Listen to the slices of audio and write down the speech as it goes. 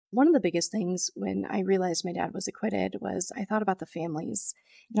One of the biggest things when I realized my dad was acquitted was I thought about the families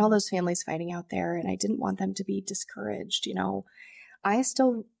and all those families fighting out there, and I didn't want them to be discouraged. I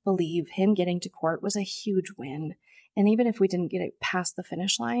still believe him getting to court was a huge win. And even if we didn't get it past the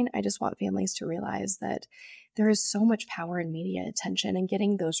finish line, I just want families to realize that there is so much power in media attention and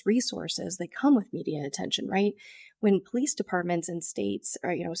getting those resources that come with media attention, right? When police departments and states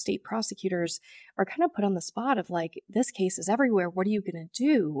or, state prosecutors are kind of put on the spot of like, this case is everywhere. What are you going to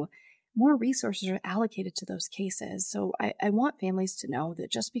do? More resources are allocated to those cases. So I want families to know that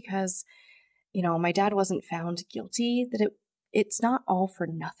just because, my dad wasn't found guilty, that it's not all for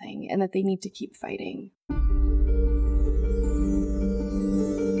nothing and that they need to keep fighting.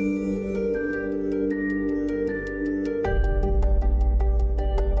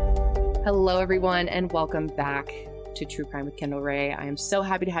 Hello, everyone, and welcome back to True Crime with Kendall Ray. I am so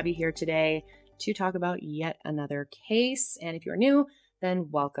happy to have you here today to talk about yet another case. And if you're new, then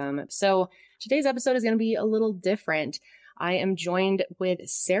welcome. So today's episode is going to be a little different. I am joined with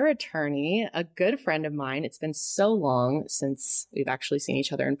Sarah Turney, a good friend of mine. It's been so long since we've actually seen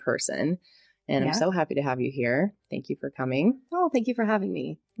each other in person. And I'm so happy to have you here. Thank you for coming. Oh, thank you for having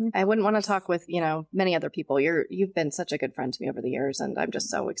me. I wouldn't want to talk with, many other people. You've been such a good friend to me over the years, and I'm just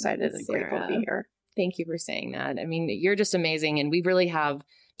so excited and grateful to be here. Thank you for saying that. I mean, you're just amazing, and we really have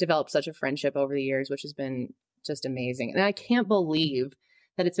developed such a friendship over the years, which has been just amazing. And I can't believe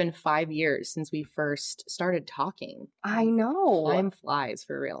that it's been 5 years since we first started talking. I know. Time flies,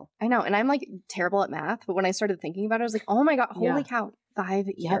 for real. I know. And I'm like terrible at math, but when I started thinking about it, I was like, oh my God, holy cow, 5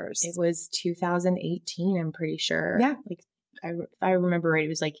 years. It was 2018, I'm pretty sure. Yeah. Like, if I remember right, it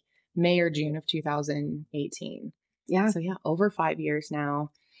was like May or June of 2018. Yeah. So yeah, over 5 years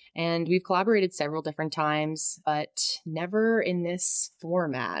now. And we've collaborated several different times, but never in this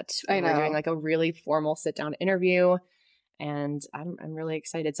format. I know. We're doing like a really formal sit-down interview. And I'm really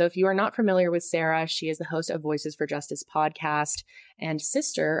excited. So if you are not familiar with Sarah, she is the host of Voices for Justice podcast and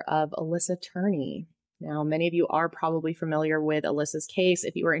sister of Alyssa Turney. Now, many of you are probably familiar with Alyssa's case.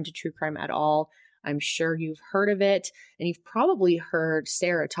 If you are into true crime at all, I'm sure you've heard of it. And you've probably heard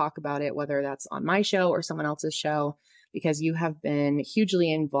Sarah talk about it, whether that's on my show or someone else's show, because you have been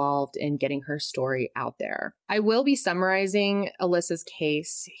hugely involved in getting her story out there. I will be summarizing Alyssa's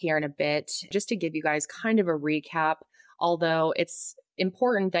case here in a bit, just to give you guys kind of a recap. Although it's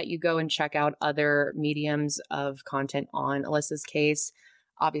important that you go and check out other mediums of content on Alyssa's case.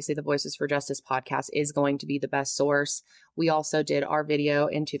 Obviously, the Voices for Justice podcast is going to be the best source. We also did our video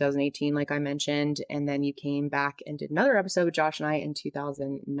in 2018, like I mentioned, and then you came back and did another episode with Josh and I in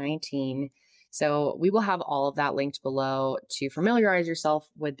 2019. So we will have all of that linked below to familiarize yourself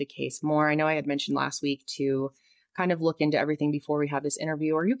with the case more. I know I had mentioned last week to kind of look into everything before we have this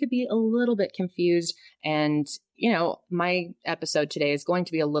interview, or you could be a little bit confused. And, my episode today is going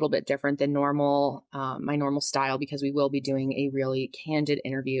to be a little bit different than normal, my normal style, because we will be doing a really candid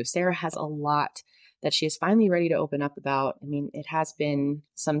interview. Sarah has a lot that she is finally ready to open up about. I mean, it has been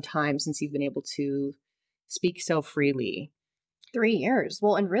some time since you've been able to speak so freely. 3 years.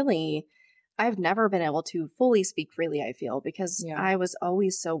 Well, and really, I've never been able to fully speak freely, I feel, because I was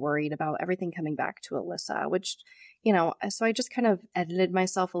always so worried about everything coming back to Alyssa, which, so I just kind of edited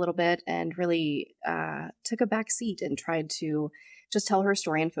myself a little bit and really took a back seat and tried to just tell her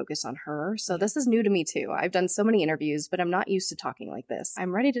story and focus on her. So this is new to me too. I've done so many interviews, but I'm not used to talking like this.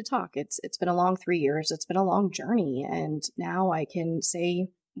 I'm ready to talk. It's been a long 3 years. It's been a long journey. And now I can say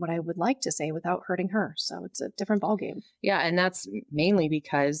what I would like to say without hurting her. So it's a different ballgame. Yeah. And that's mainly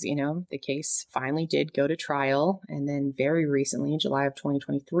because, the case finally did go to trial. And then very recently, in July of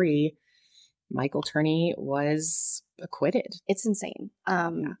 2023, Michael Turney was acquitted. It's insane.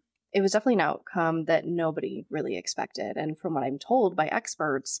 It was definitely an outcome that nobody really expected. And from what I'm told by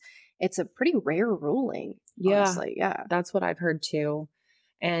experts, it's a pretty rare ruling. Honestly. Yeah. That's what I've heard too.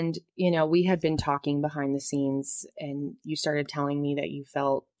 And, we had been talking behind the scenes, and you started telling me that you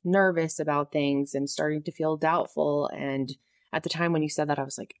felt nervous about things and starting to feel doubtful. And at the time when you said that, I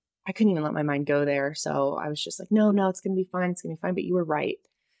was like, I couldn't even let my mind go there. So I was just like, no, it's going to be fine. It's going to be fine. But you were right.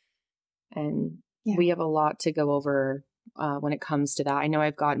 And we have a lot to go over when it comes to that. I know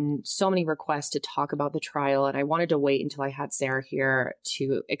I've gotten so many requests to talk about the trial, and I wanted to wait until I had Sarah here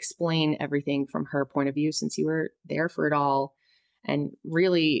to explain everything from her point of view, since you were there for it all. And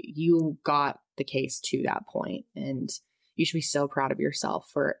really, you got the case to that point, and you should be so proud of yourself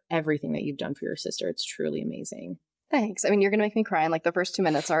for everything that you've done for your sister. It's truly amazing. Thanks. I mean, you're going to make me cry in like the first 2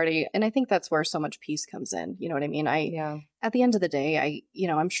 minutes already. And I think that's where so much peace comes in. You know what I mean? At the end of the day,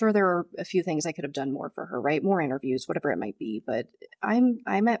 I'm sure there are a few things I could have done more for her, right? More interviews, whatever it might be. But I'm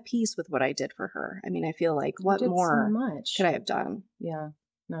at peace with what I did for her. I mean, I feel like what more could I have done? Yeah.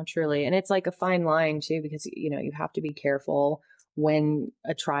 no, truly. And it's like a fine line too, because, you have to be careful when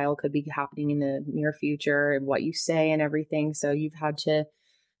a trial could be happening in the near future and what you say and everything. So you've had to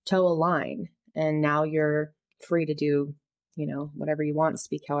toe a line, and now you're free to do, whatever you want,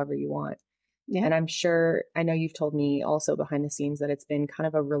 speak however you want. Yeah. And I know you've told me also behind the scenes that it's been kind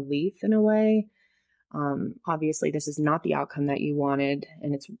of a relief in a way. Obviously, this is not the outcome that you wanted,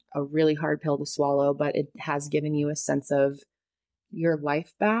 and it's a really hard pill to swallow, but it has given you a sense of your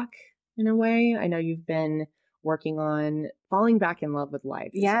life back in a way. I know you've been working on falling back in love with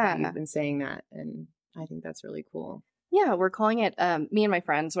life. Yeah. You've been saying that, and I think that's really cool. Yeah, we're calling it, me and my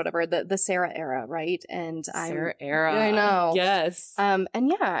friends, whatever, the Sarah era, right? And Sarah era. I know. Yes. And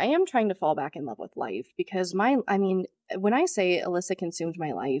yeah, I am trying to fall back in love with life because when I say Alyssa consumed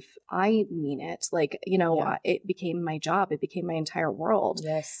my life, I mean it. Like, it became my job. It became my entire world.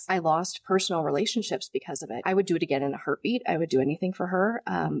 Yes. I lost personal relationships because of it. I would do it again in a heartbeat. I would do anything for her.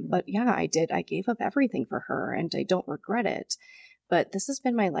 But yeah, I did. I gave up everything for her, and I don't regret it. But this has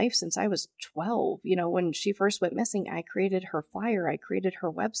been my life since I was 12. When she first went missing, I created her flyer. I created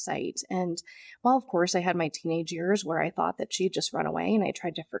her website. And while, of course, I had my teenage years where I thought that she'd just run away and I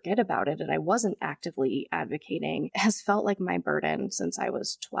tried to forget about it and I wasn't actively advocating, it has felt like my burden since I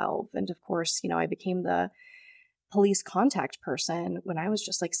was 12. And of course, I became the police contact person when I was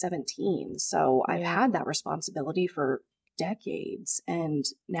just like 17. So I've had that responsibility for decades. And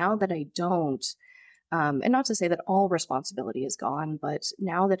now that I don't, and not to say that all responsibility is gone, but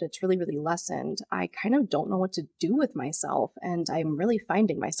now that it's really, really lessened, I kind of don't know what to do with myself. And I'm really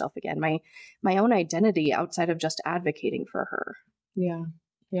finding myself again, my own identity outside of just advocating for her. Yeah.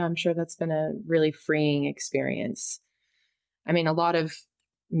 Yeah, I'm sure that's been a really freeing experience. I mean, a lot of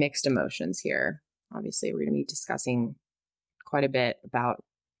mixed emotions here. Obviously, we're going to be discussing quite a bit about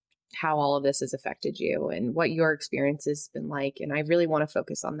how all of this has affected you and what your experience has been like. And I really want to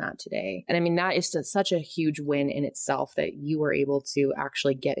focus on that today. And I mean, that is such a huge win in itself that you were able to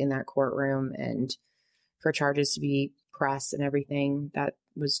actually get in that courtroom and for charges to be pressed and everything. That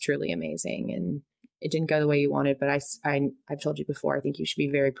was truly amazing. And it didn't go the way you wanted, but I've told you before, I think you should be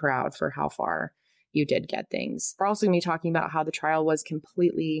very proud for how far you did get things. We're also going to be talking about how the trial was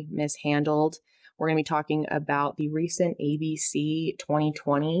completely mishandled. We're going to be talking about the recent ABC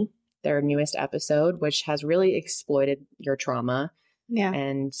 2020, their newest episode, which has really exploited your trauma. Yeah.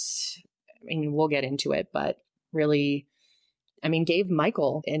 And we'll get into it, but really, gave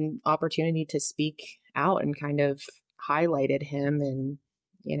Michael an opportunity to speak out and kind of highlighted him. And,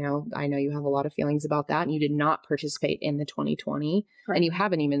 I know you have a lot of feelings about that, and you did not participate in the 2020 and you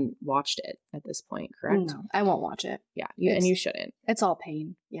haven't even watched it at this point, correct? No, I won't watch it. Yeah. And you shouldn't. It's all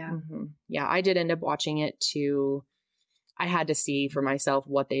pain. Yeah. Mm-hmm. Yeah. I did end up watching it too. I had to see for myself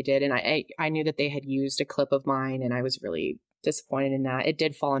what they did. And I knew that they had used a clip of mine, and I was really disappointed in that. It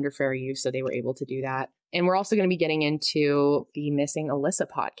did fall under fair use, so they were able to do that. And we're also going to be getting into the Missing Alyssa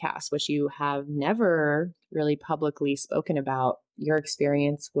podcast, which you have never really publicly spoken about your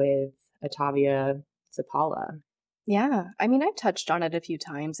experience with Ottavia Zapala. Yeah. I've touched on it a few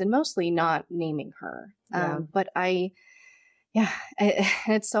times, and mostly not naming her. But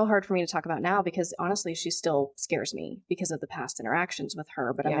it's so hard for me to talk about now because honestly, she still scares me because of the past interactions with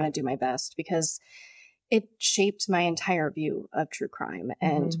her, but I'm going to do my best because it shaped my entire view of true crime.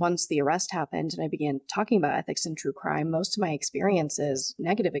 And once the arrest happened and I began talking about ethics in true crime, most of my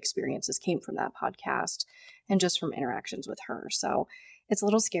negative experiences came from that podcast and just from interactions with her. So it's a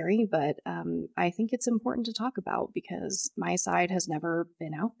little scary, but I think it's important to talk about because my side has never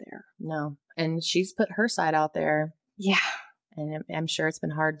been out there. No. And she's put her side out there. Yeah. And I'm sure it's been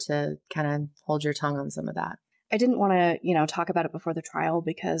hard to kind of hold your tongue on some of that. I didn't want to, talk about it before the trial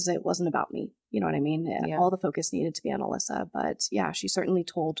because it wasn't about me. You know what I mean? Yeah. All the focus needed to be on Alyssa. But yeah, she certainly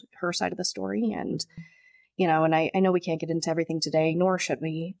told her side of the story. And, and I know we can't get into everything today, nor should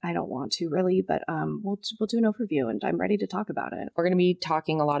we. I don't want to really, but we'll do an overview and I'm ready to talk about it. We're going to be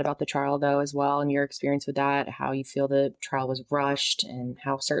talking a lot about the trial, though, as well, and your experience with that, how you feel the trial was rushed and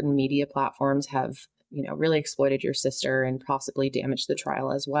how certain media platforms have, really exploited your sister and possibly damaged the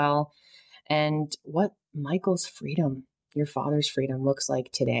trial as well. And what Michael's freedom, your father's freedom, looks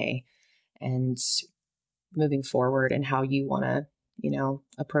like today and moving forward, and how you want to,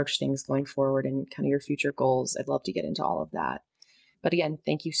 approach things going forward and kind of your future goals. I'd love to get into all of that. But again,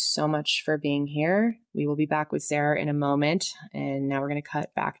 thank you so much for being here. We will be back with Sarah in a moment. And now we're going to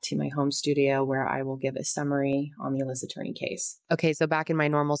cut back to my home studio where I will give a summary on the Alyssa Turney case. Okay, so back in my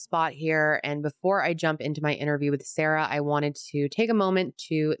normal spot here. And before I jump into my interview with Sarah, I wanted to take a moment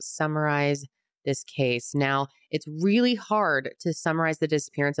to summarize this case. Now, it's really hard to summarize the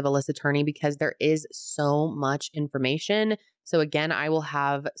disappearance of Alyssa Turney because there is so much information. So again, I will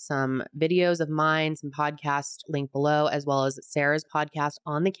have some videos of mine, some podcasts linked below, as well as Sarah's podcast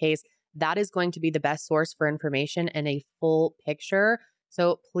on the case. That is going to be the best source for information and a full picture.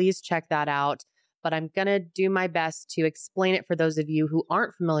 So please check that out. But I'm going to do my best to explain it for those of you who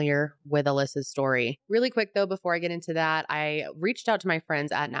aren't familiar with Alyssa's story. Really quick though, before I get into that, I reached out to my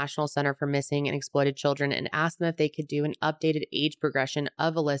friends at National Center for Missing and Exploited Children and asked them if they could do an updated age progression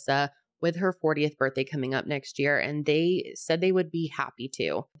of Alyssa with her 40th birthday coming up next year. And they said they would be happy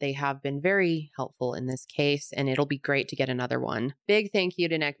to. They have been very helpful in this case, and it'll be great to get another one. Big thank you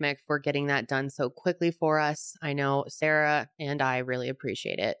to NCMEC for getting that done so quickly for us. I know Sarah and I really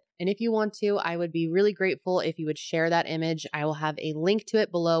appreciate it. And if you want to, I would be really grateful if you would share that image. I will have a link to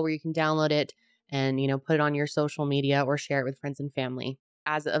it below where you can download it and, put it on your social media or share it with friends and family.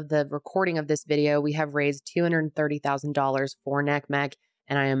 As of the recording of this video, we have raised $230,000 for NCMEC.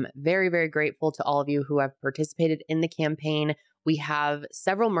 And I am very, very grateful to all of you who have participated in the campaign. We have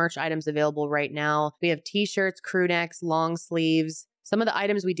several merch items available right now. We have t-shirts, crew necks, long sleeves. Some of the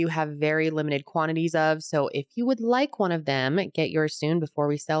items we do have very limited quantities of. So if you would like one of them, get yours soon before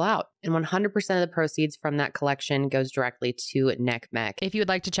we sell out. And 100% of the proceeds from that collection goes directly to NCMEC. If you would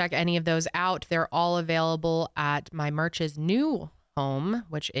like to check any of those out, they're all available at my merch's new home,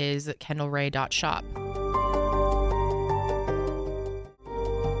 which is kendallray.shop.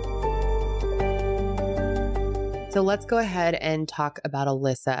 So let's go ahead and talk about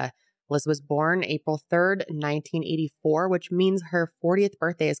Alyssa. Alyssa was born April 3rd, 1984, which means her 40th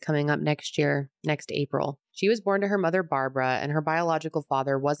birthday is coming up next April. She was born to her mother, Barbara, and her biological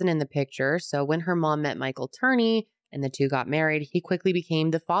father wasn't in the picture. So when her mom met Michael Turney and the two got married, he quickly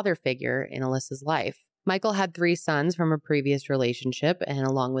became the father figure in Alyssa's life. Michael had 3 sons from a previous relationship, and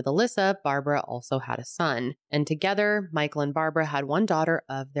along with Alyssa, Barbara also had a son. And together, Michael and Barbara had one daughter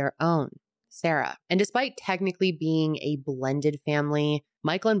of their own, Sarah. And despite technically being a blended family,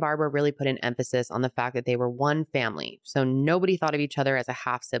 Michael and Barbara really put an emphasis on the fact that they were one family. So nobody thought of each other as a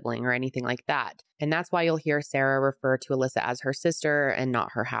half sibling or anything like that. And that's why you'll hear Sarah refer to Alyssa as her sister and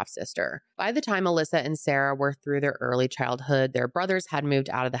not her half sister. By the time Alyssa and Sarah were through their early childhood, their brothers had moved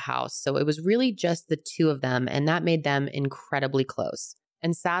out of the house. So it was really just the two of them, and that made them incredibly close.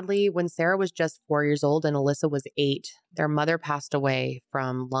 And sadly, when Sarah was just 4 years old and Alyssa was 8, their mother passed away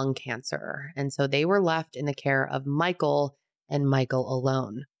from lung cancer. And so they were left in the care of Michael and Michael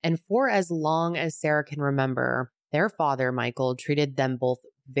alone. And for as long as Sarah can remember, their father, Michael, treated them both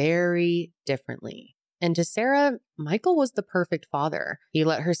very differently. And to Sarah, Michael was the perfect father. He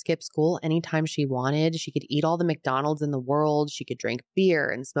let her skip school anytime she wanted. She could eat all the McDonald's in the world. She could drink beer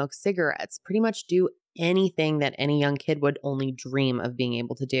and smoke cigarettes, pretty much do anything that any young kid would only dream of being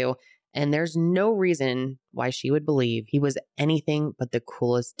able to do. And there's no reason why she would believe he was anything but the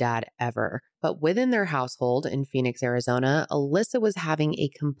coolest dad ever. But within their household in Phoenix, Arizona, Alyssa was having a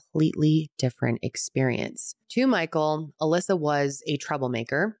completely different experience. To Michael, Alyssa was a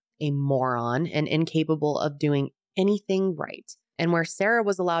troublemaker, a moron, and incapable of doing anything right. And where Sarah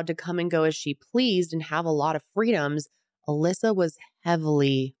was allowed to come and go as she pleased and have a lot of freedoms, Alyssa was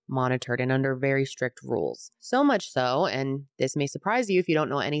heavily monitored and under very strict rules. So much so, and this may surprise you if you don't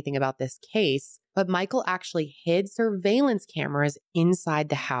know anything about this case, but Michael actually hid surveillance cameras inside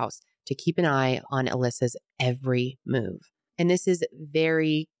the house to keep an eye on Alyssa's every move. And this is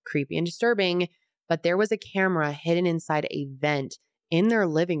very creepy and disturbing, but there was a camera hidden inside a vent in their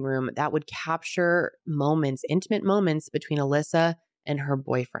living room that would capture moments, intimate moments between Alyssa and her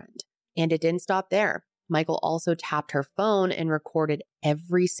boyfriend. And it didn't stop there. Michael also tapped her phone and recorded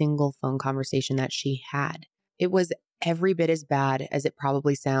every single phone conversation that she had. It was every bit as bad as it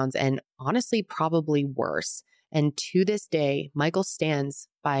probably sounds, and honestly, probably worse. And to this day, Michael stands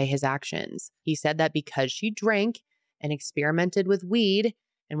by his actions. He said that because she drank and experimented with weed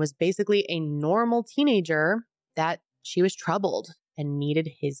and was basically a normal teenager, that she was troubled and needed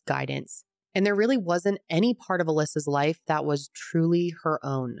his guidance. And there really wasn't any part of Alyssa's life that was truly her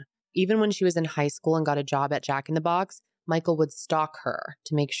own. Even when she was in high school and got a job at Jack in the Box, Michael would stalk her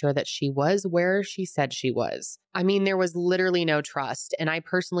to make sure that she was where she said she was. I mean, there was literally no trust. And I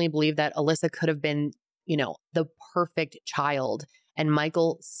personally believe that Alyssa could have been, the perfect child, and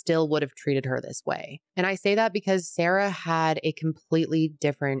Michael still would have treated her this way. And I say that because Sarah had a completely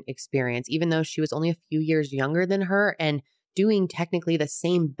different experience, even though she was only a few years younger than her and doing technically the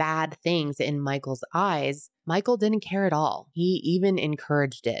same bad things in Michael's eyes. Michael didn't care at all. He even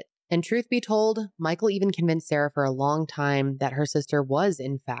encouraged it. And truth be told, Michael even convinced Sarah for a long time that her sister was,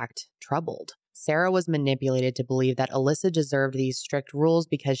 in fact, troubled. Sarah was manipulated to believe that Alyssa deserved these strict rules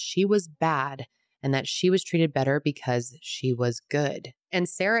because she was bad and that she was treated better because she was good. And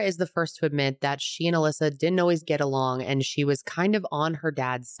Sarah is the first to admit that she and Alyssa didn't always get along and she was kind of on her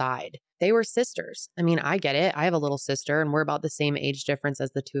dad's side. They were sisters. I mean, I get it. I have a little sister and we're about the same age difference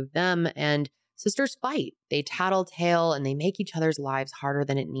as the two of them. And sisters fight. They tattletale and they make each other's lives harder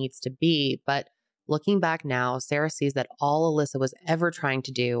than it needs to be. But looking back now, Sarah sees that all Alyssa was ever trying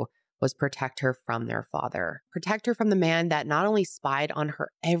to do was protect her from their father. Protect her from the man that not only spied on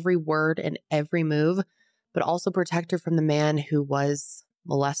her every word and every move, but also protect her from the man who was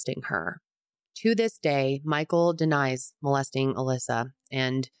molesting her. To this day, Michael denies molesting Alyssa,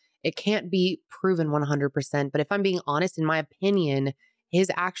 and it can't be proven 100%, but if I'm being honest, in my opinion, his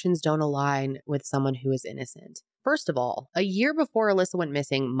actions don't align with someone who is innocent. First of all, a year before Alyssa went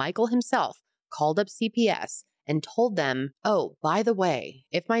missing, Michael himself called up CPS and told them, oh, by the way,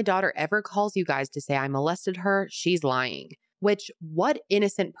 if my daughter ever calls you guys to say I molested her, she's lying. Which, what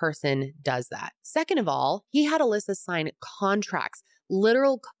innocent person does that? Second of all, he had Alyssa sign contracts,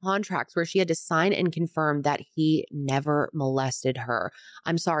 literal contracts where she had to sign and confirm that he never molested her.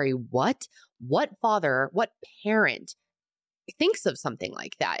 I'm sorry, what? What father, what parent thinks of something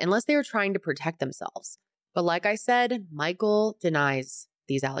like that unless they were trying to protect themselves? But like I said, Michael denies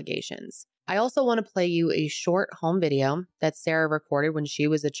these allegations. I also want to play you a short home video that Sarah recorded when she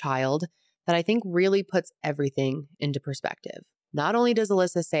was a child that I think really puts everything into perspective. Not only does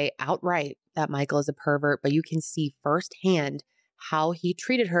Alyssa say outright that Michael is a pervert, but you can see firsthand how he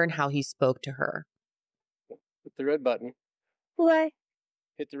treated her and how he spoke to her. Hit the red button. What?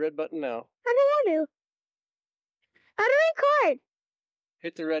 Hit the red button now. I don't want to. I don't record.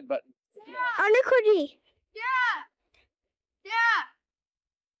 Hit the red button. Yeah. I'm recording. Yeah. Yeah.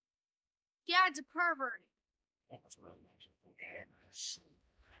 Dad's a pervert.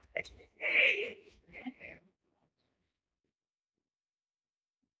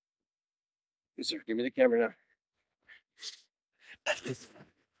 Yes, sir. Give me the camera now.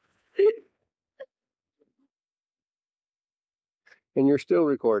 And you're still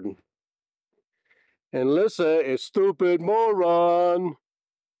recording. And Alyssa is stupid moron.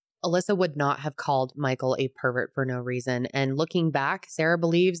 Alyssa would not have called Michael a pervert for no reason. And looking back, Sarah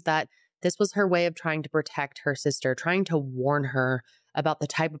believes that this was her way of trying to protect her sister, trying to warn her about the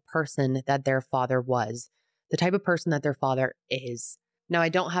type of person that their father was, the type of person that their father is. Now, I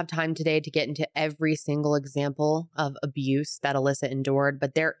don't have time today to get into every single example of abuse that Alyssa endured,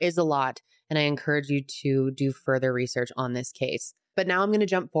 but there is a lot, and I encourage you to do further research on this case. But now I'm going to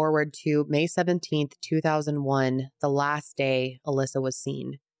jump forward to May 17th, 2001, the last day Alyssa was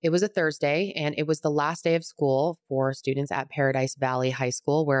seen. It was a Thursday, and it was the last day of school for students at Paradise Valley High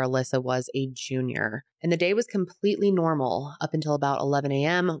School, where Alyssa was a junior. And the day was completely normal up until about 11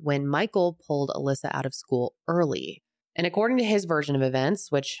 a.m. when Michael pulled Alyssa out of school early. And according to his version of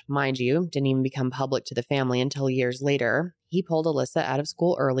events, which, mind you, didn't even become public to the family until years later, he pulled Alyssa out of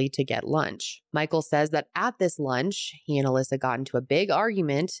school early to get lunch. Michael says that at this lunch, he and Alyssa got into a big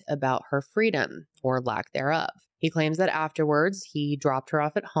argument about her freedom, or lack thereof. He claims that afterwards, he dropped her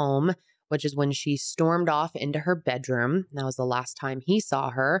off at home, which is when she stormed off into her bedroom. That was the last time he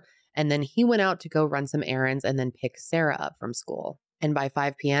saw her. And then he went out to go run some errands and then pick Sarah up from school. And by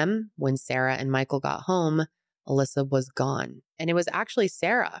 5 p.m., when Sarah and Michael got home, Alyssa was gone. And it was actually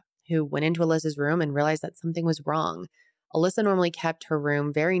Sarah who went into Alyssa's room and realized that something was wrong. Alyssa normally kept her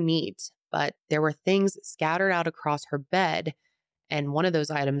room very neat, but there were things scattered out across her bed. And one of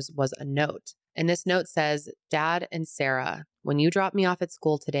those items was a note. And this note says, Dad and Sarah, when you dropped me off at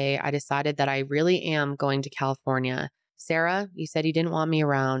school today, I decided that I really am going to California. Sarah, you said you didn't want me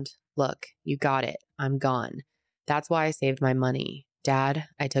around. Look, you got it. I'm gone. That's why I saved my money. Dad,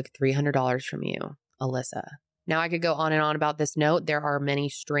 I took $300 from you. Alyssa. Now, I could go on and on about this note. There are many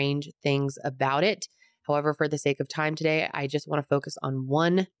strange things about it. However, for the sake of time today, I just want to focus on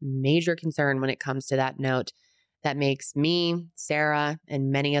one major concern when it comes to that note that makes me, Sarah,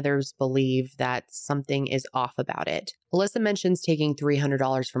 and many others believe that something is off about it. Alyssa mentions taking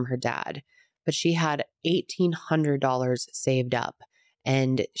 $300 from her dad, but she had $1,800 saved up,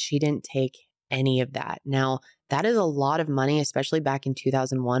 and she didn't take any of that. Now, that is a lot of money, especially back in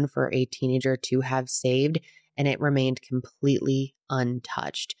 2001 for a teenager to have saved, and it remained completely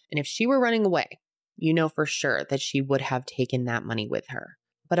untouched. And if she were running away, you know for sure that she would have taken that money with her.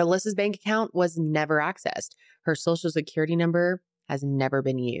 But Alyssa's bank account was never accessed. Her social security number has never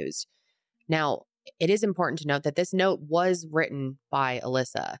been used. Now, it is important to note that this note was written by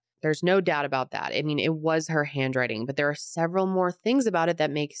Alyssa. There's no doubt about that. I mean, it was her handwriting, but there are several more things about it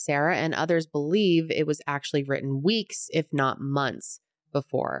that make Sarah and others believe it was actually written weeks, if not months,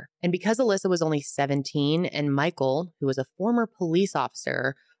 before. And because Alyssa was only 17 and Michael, who was a former police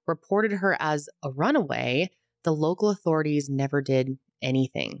officer, reported her as a runaway, the local authorities never did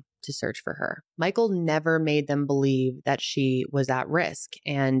anything to search for her. Michael never made them believe that she was at risk.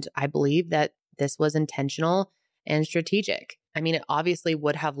 And I believe that this was intentional and strategic. I mean, it obviously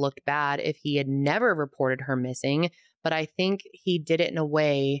would have looked bad if he had never reported her missing, but I think he did it in a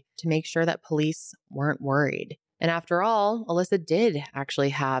way to make sure that police weren't worried. And after all, Alyssa did actually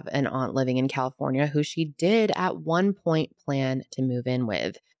have an aunt living in California who she did at one point plan to move in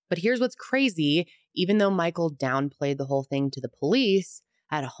with. But here's what's crazy. Even though Michael downplayed the whole thing to the police,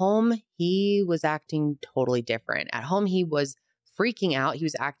 at home, he was acting totally different. At home, he was freaking out. He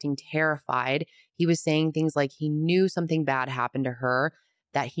was acting terrified. He was saying things like he knew something bad happened to her,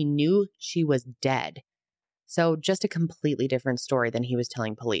 that he knew she was dead. So just a completely different story than he was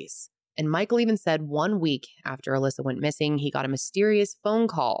telling police. And Michael even said 1 week after Alyssa went missing, he got a mysterious phone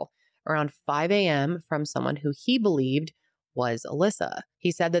call around 5 a.m. from someone who he believed was Alyssa.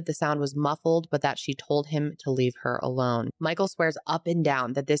 He said that the sound was muffled, but that she told him to leave her alone. Michael swears up and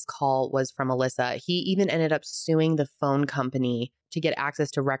down that this call was from Alyssa. He even ended up suing the phone company to get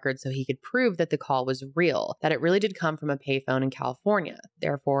access to records so he could prove that the call was real, that it really did come from a payphone in California,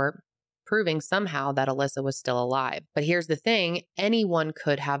 therefore proving somehow that Alyssa was still alive. But here's the thing, anyone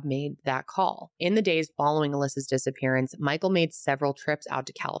could have made that call. In the days following Alyssa's disappearance, Michael made several trips out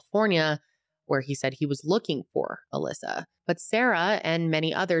to California where he said he was looking for Alyssa. But Sarah and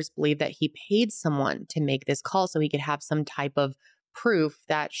many others believe that he paid someone to make this call so he could have some type of proof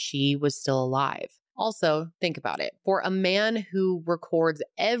that she was still alive. Also, think about it. For a man who records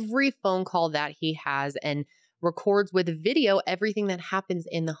every phone call that he has and records with video everything that happens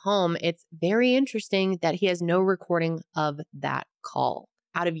in the home, it's very interesting that he has no recording of that call.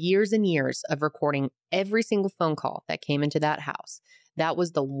 Out of years and years of recording every single phone call that came into that house, that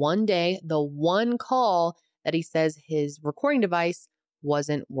was the one day, the one call that he says his recording device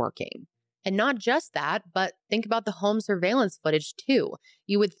wasn't working. And not just that, but think about the home surveillance footage too.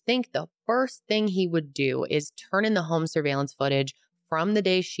 You would think the first thing he would do is turn in the home surveillance footage from the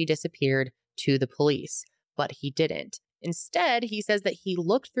day she disappeared to the police, but he didn't. Instead, he says that he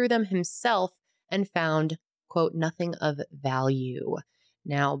looked through them himself and found, quote, nothing of value.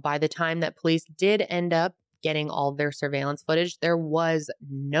 Now, by the time that police did end up getting all their surveillance footage, there was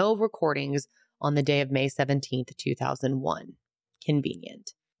no recordings on the day of May 17th, 2001.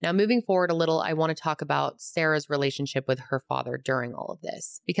 Convenient. Now, moving forward a little, I want to talk about Sarah's relationship with her father during all of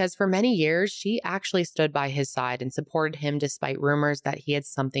this. Because for many years, she actually stood by his side and supported him despite rumors that he had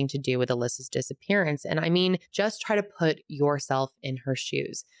something to do with Alyssa's disappearance. And I mean, just try to put yourself in her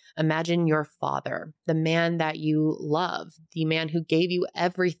shoes. Imagine your father, the man that you love, the man who gave you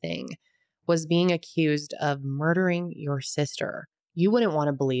everything, was being accused of murdering your sister. You wouldn't want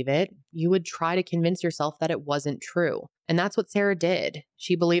to believe it. You would try to convince yourself that it wasn't true. And that's what Sarah did.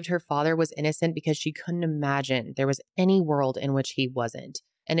 She believed her father was innocent because she couldn't imagine there was any world in which he wasn't.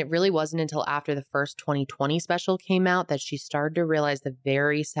 And it really wasn't until after the first 2020 special came out that she started to realize the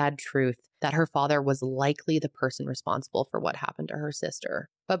very sad truth that her father was likely the person responsible for what happened to her sister.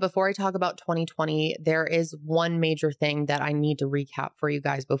 But before I talk about 2020, there is one major thing that I need to recap for you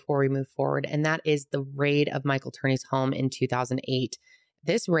guys before we move forward, and that is the raid of Michael Turney's home in 2008.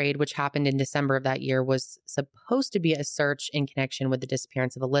 This raid, which happened in December of that year, was supposed to be a search in connection with the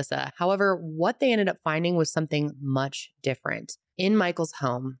disappearance of Alyssa. However, what they ended up finding was something much different. In Michael's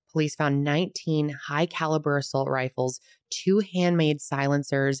home, police found 19 high-caliber assault rifles, 2 handmade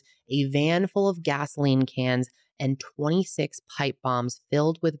silencers, a van full of gasoline cans, and 26 pipe bombs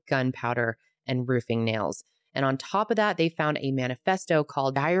filled with gunpowder and roofing nails. And on top of that, they found a manifesto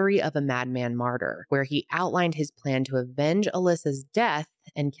called Diary of a Madman Martyr, where he outlined his plan to avenge Alyssa's death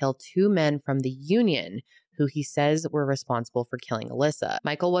and kill 2 men from the Union who he says were responsible for killing Alyssa.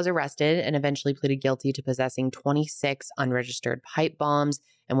 Michael was arrested and eventually pleaded guilty to possessing 26 unregistered pipe bombs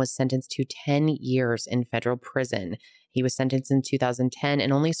and was sentenced to 10 years in federal prison. He was sentenced in 2010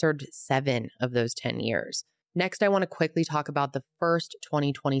 and only served 7 of those 10 years. Next, I want to quickly talk about the first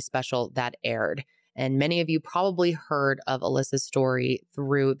 2020 special that aired. And many of you probably heard of Alyssa's story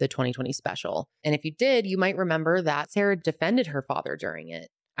through the 2020 special. And if you did, you might remember that Sarah defended her father during it.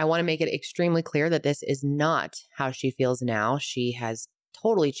 I want to make it extremely clear that this is not how she feels now. She has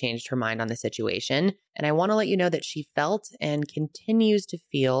totally changed her mind on the situation. And I want to let you know that she felt and continues to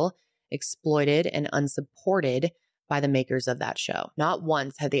feel exploited and unsupported by the makers of that show. Not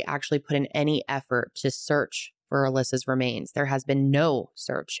once have they actually put in any effort to search for Alyssa's remains. There has been no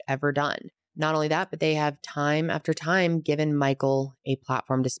search ever done. Not only that, but they have time after time given Michael a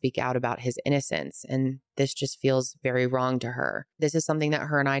platform to speak out about his innocence. And this just feels very wrong to her. This is something that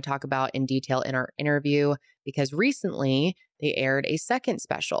her and I talk about in detail in our interview because recently they aired a second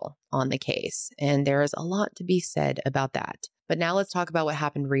special on the case. And there is a lot to be said about that. But now let's talk about what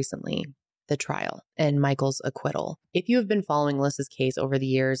happened recently. The trial and Michael's acquittal. If you have been following Alyssa's case over the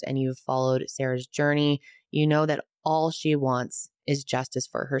years and you've followed Sarah's journey, you know that all she wants is justice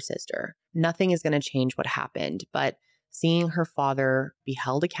for her sister. Nothing is going to change what happened, but seeing her father be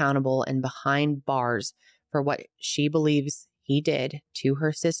held accountable and behind bars for what she believes he did to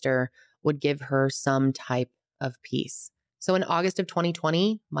her sister would give her some type of peace. So in August of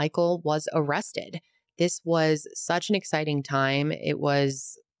 2020, Michael was arrested. This was such an exciting time. It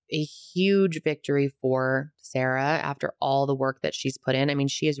was a huge victory for Sarah after all the work that she's put in. I mean,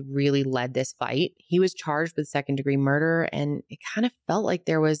 she has really led this fight. He was charged with second-degree murder, and it kind of felt like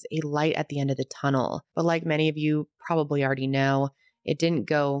there was a light at the end of the tunnel. But like many of you probably already know, it didn't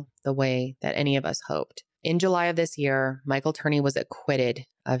go the way that any of us hoped. In July of this year, Michael Turney was acquitted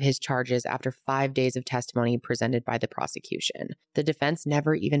of his charges after 5 days of testimony presented by the prosecution. The defense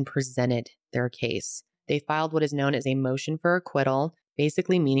never even presented their case. They filed what is known as a motion for acquittal,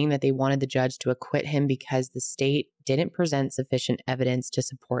 basically meaning that they wanted the judge to acquit him because the state didn't present sufficient evidence to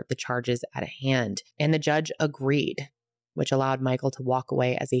support the charges at hand. And the judge agreed, which allowed Michael to walk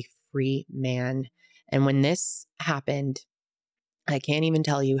away as a free man. And when this happened, I can't even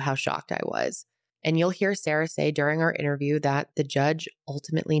tell you how shocked I was. And you'll hear Sarah say during our interview that the judge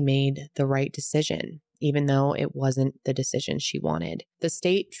ultimately made the right decision, even though it wasn't the decision she wanted. The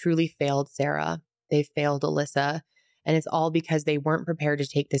state truly failed Sarah. They failed Alyssa. And it's all because they weren't prepared to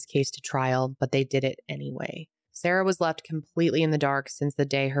take this case to trial, but they did it anyway. Sarah was left completely in the dark since the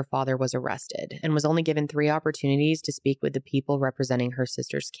day her father was arrested and was only given 3 opportunities to speak with the people representing her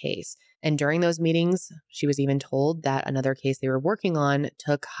sister's case. And during those meetings, she was even told that another case they were working on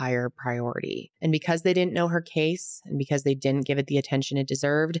took higher priority. And because they didn't know her case and because they didn't give it the attention it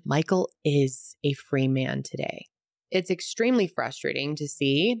deserved, Michael is a free man today. It's extremely frustrating to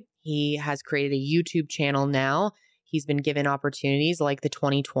see. He has created a YouTube channel now. He's been given opportunities like the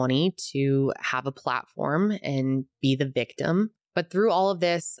 2020 to have a platform and be the victim. But through all of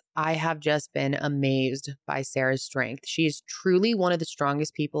this, I have just been amazed by Sarah's strength. She is truly one of the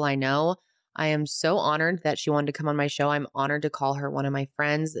strongest people I know. I am so honored that she wanted to come on my show. I'm honored to call her one of my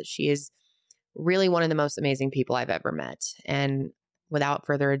friends. She is really one of the most amazing people I've ever met. And without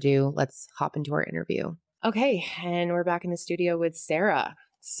further ado, let's hop into our interview. Okay, and we're back in the studio with Sarah.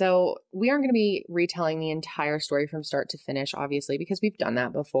 So we aren't going to be retelling the entire story from start to finish, obviously, because we've done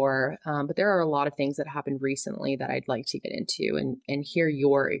that before. But there are a lot of things that happened recently that I'd like to get into and hear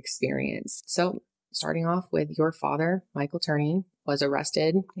your experience. So starting off with your father, Michael Turney, was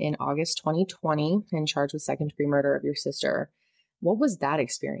arrested in August 2020 and charged with second-degree murder of your sister. What was that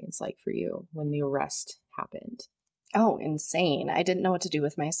experience like for you when the arrest happened? Oh, insane. I didn't know what to do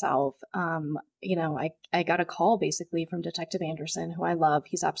with myself. I got a call basically from Detective Anderson, who I love.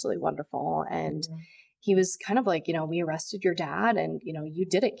 He's absolutely wonderful. And he was kind of like, we arrested your dad and, you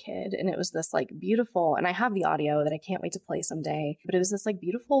did it, kid. And it was this like beautiful, and I have the audio that I can't wait to play someday, but it was this like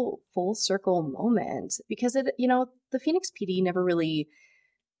beautiful full circle moment because the Phoenix PD never really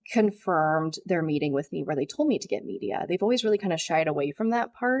confirmed their meeting with me where they told me to get media. They've always really kind of shied away from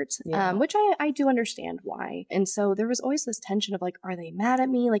that part, which I do understand why. And so there was always this tension of like, are they mad at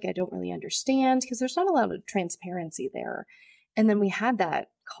me? Like, I don't really understand because there's not a lot of transparency there. And then we had that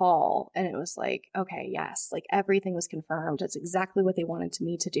call and it was like, okay, yes, like everything was confirmed. It's exactly what they wanted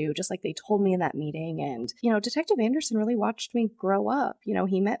me to do, just like they told me in that meeting. And, Detective Anderson really watched me grow up.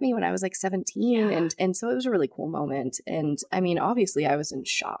 He met me when I was like 17 and so it was a really cool moment. And I mean, obviously I was in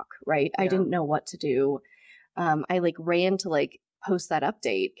shock, right? I didn't know what to do. I like ran to like post that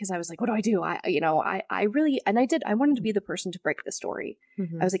update because I was like, what do I do? I really, and I did, I wanted to be the person to break the story.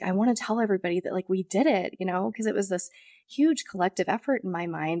 I was like, I want to tell everybody that like we did it, because it was this huge collective effort in my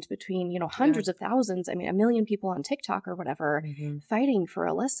mind between, hundreds of thousands, I mean, 1 million people on TikTok or whatever fighting for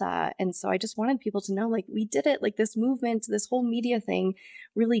Alyssa. And so I just wanted people to know, like, we did it, like this movement, this whole media thing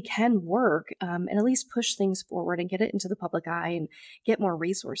really can work and at least push things forward and get it into the public eye and get more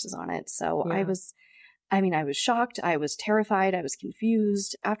resources on it. So I was shocked. I was terrified. I was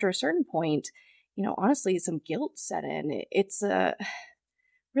confused. After a certain point, honestly, some guilt set in. It's a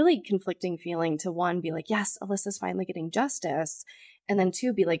really conflicting feeling to one, be like, yes, Alyssa's finally getting justice. And then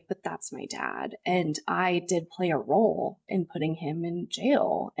 2, be like, but that's my dad. And I did play a role in putting him in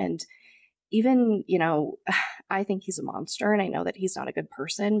jail. And even, I think he's a monster and I know that he's not a good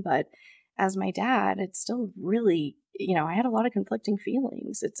person, but as my dad, it still really I had a lot of conflicting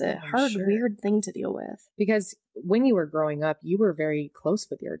feelings. It's a I'm hard, sure. weird thing to deal with. Because when you were growing up, you were very close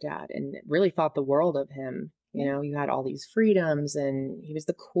with your dad and really thought the world of him. You had all these freedoms and he was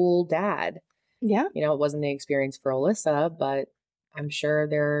the cool dad. Yeah. It wasn't the experience for Alyssa, but I'm sure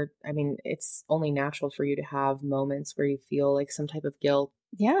it's only natural for you to have moments where you feel like some type of guilt.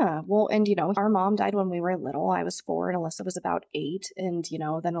 Yeah. Well, and, our mom died when we were little. I was 4 and Alyssa was about 8. And,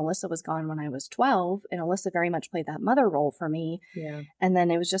 then Alyssa was gone when I was 12. And Alyssa very much played that mother role for me. Yeah. And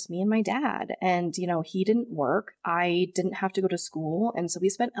then it was just me and my dad. And, he didn't work. I didn't have to go to school. And so we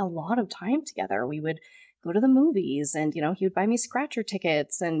spent a lot of time together. We would go to the movies and, he would buy me scratcher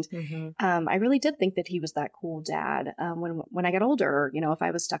tickets. And I really did think that he was that cool dad. When I got older, if I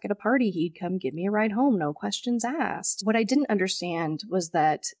was stuck at a party, he'd come give me a ride home, no questions asked. What I didn't understand was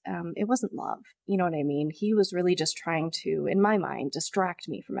that it wasn't love. You know what I mean? He was really just trying to, in my mind, distract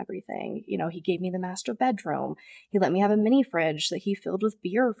me from everything. He gave me the master bedroom. He let me have a mini fridge that he filled with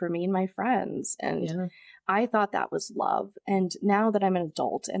beer for me and my friends. And I thought that was love. And now that I'm an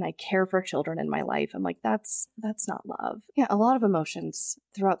adult and I care for children in my life, I'm like, that's not love. Yeah, a lot of emotions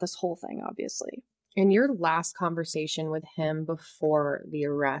throughout this whole thing, obviously. In your last conversation with him before the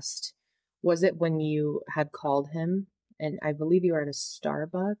arrest, was it when you had called him? And I believe you were at a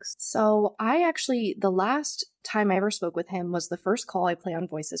Starbucks. So the last time I ever spoke with him was the first call I play on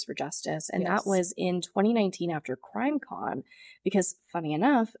Voices for Justice. And that was in 2019 after CrimeCon, because funny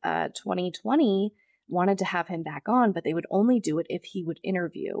enough, 2020 wanted to have him back on, but they would only do it if he would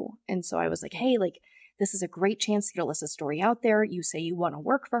interview. And so I was like, hey, this is a great chance to get Alyssa's story out there. You say you want to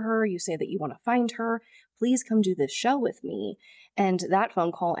work for her. You say that you want to find her. Please come do this show with me. And that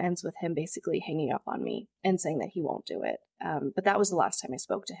phone call ends with him basically hanging up on me and saying that he won't do it. But that was the last time I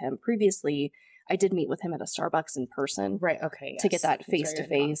spoke to him. Previously, I did meet with him at a Starbucks in person. Right. Okay. To get that face to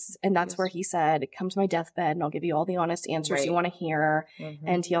face. And that's where he said, come to my deathbed and I'll give you all the honest answers you want to hear.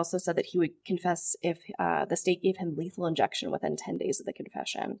 And he also said that he would confess if the state gave him lethal injection within 10 days of the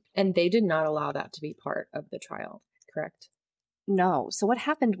confession. And they did not allow that to be part of the trial, correct? No. So what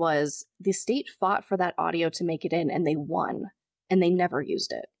happened was the state fought for that audio to make it in and they won. And they never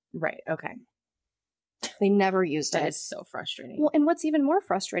used it. Right. Okay. They never used it. That is so frustrating. Well, and what's even more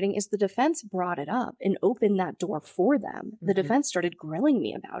frustrating is the defense brought it up and opened that door for them. The defense started grilling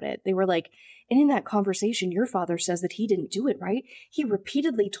me about it. They were like, and in that conversation, your father says that he didn't do it, right? He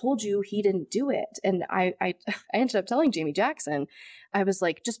repeatedly told you he didn't do it. And I ended up telling Jamie Jackson, I was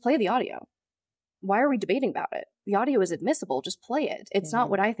like, just play the audio. Why are we debating about it? The audio is admissible. Just play it. It's not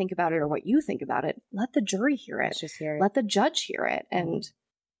what I think about it or what you think about it. Let the jury hear it. Just hear it. Let the judge hear it. And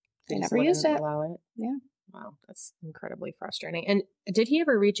they never used it. Allow it. Yeah. Wow, that's incredibly frustrating. And did he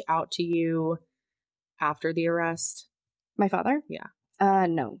ever reach out to you after the arrest? My father? Yeah.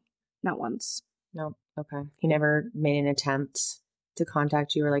 No, not once. No. Okay. He never made an attempt to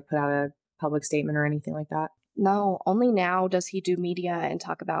contact you or put out a public statement or anything like that? No, only now does he do media and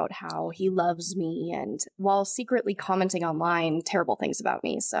talk about how he loves me and while secretly commenting online terrible things about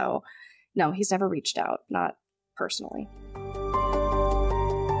me. So no, he's never reached out, not personally.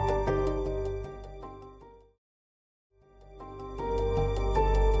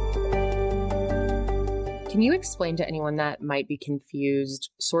 Can you explain to anyone that might be confused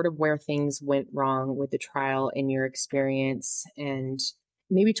sort of where things went wrong with the trial in your experience and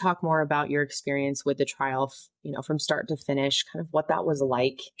maybe talk more about your experience with the trial, from start to finish, kind of what that was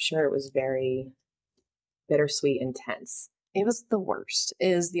like? Sure, it was very bittersweet, intense. It was the worst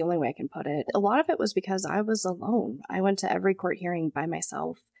is the only way I can put it. A lot of it was because I was alone. I went to every court hearing by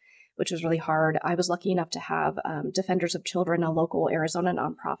myself, which was really hard. I was lucky enough to have Defenders of Children, a local Arizona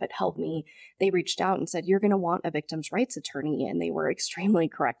nonprofit, help me. They reached out and said, you're going to want a victim's rights attorney. And they were extremely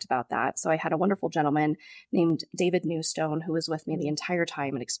correct about that. So I had a wonderful gentleman named David Newstone who was with me the entire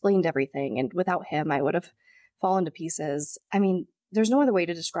time and explained everything. And without him, I would have fallen to pieces. I mean, there's no other way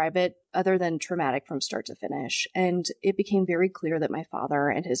to describe it other than traumatic from start to finish. And it became very clear that my father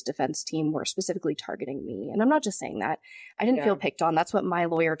and his defense team were specifically targeting me. And I'm not just saying that. I didn't feel picked on. That's what my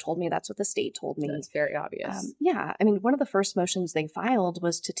lawyer told me. That's what the state told me. That's very obvious. Yeah. I mean, one of the first motions they filed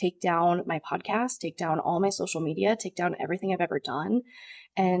was to take down my podcast, take down all my social media, take down everything I've ever done.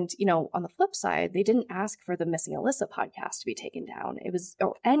 And, on the flip side, they didn't ask for the Missing Alyssa podcast to be taken down. It was,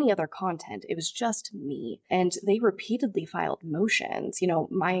 or any other content. It was just me. And they repeatedly filed motions.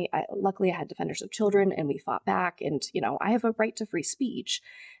 Luckily I had Defenders of Children and we fought back and, I have a right to free speech.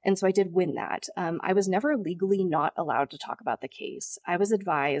 And so I did win that. I was never legally not allowed to talk about the case. I was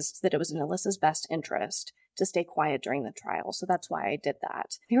advised that it was in Alyssa's best interest to stay quiet during the trial. So that's why I did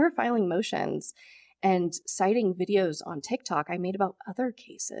that. They were filing motions and citing videos on TikTok I made about other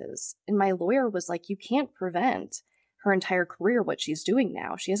cases. And my lawyer was like, you can't prevent her entire career what she's doing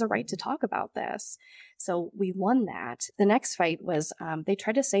now. She has a right to talk about this. So we won that. The next fight was they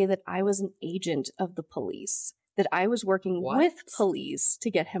tried to say that I was an agent of the police, that I was working with police to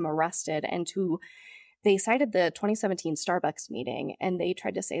get him arrested and to they cited the 2017 Starbucks meeting, and they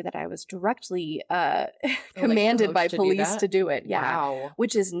tried to say that I was directly commanded by police to do it. Yeah, wow.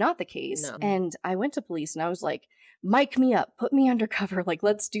 Which is not the case. No. And I went to police and I was like, mic me up, put me undercover, like,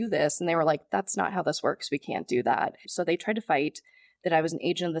 let's do this. And they were like, that's not how this works. We can't do that. So they tried to fight that I was an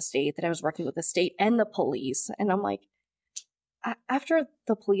agent of the state, that I was working with the state and the police. And I'm like, after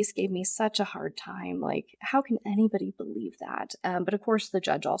the police gave me such a hard time, like, how can anybody believe that? But of course, the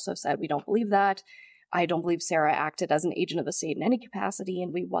judge also said, we don't believe that. I don't believe Sarah acted as an agent of the state in any capacity,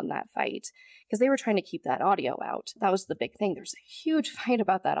 and we won that fight because they were trying to keep that audio out. That was the big thing. There's a huge fight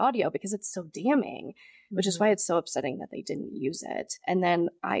about that audio because it's so damning, which is why it's so upsetting that they didn't use it. And then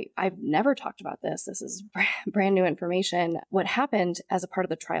I've never talked about this. This is brand new information. What happened as a part of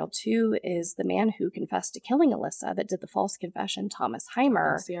the trial, too, is the man who confessed to killing Alyssa that did the false confession, Thomas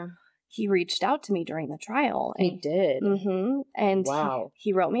Heimer, he reached out to me during the trial. He did? Mm-hmm. And wow.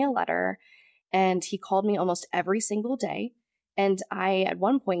 He wrote me a letter. And he called me almost every single day. And I, at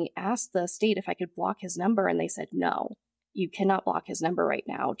one point, asked the state if I could block his number. And they said, no, you cannot block his number right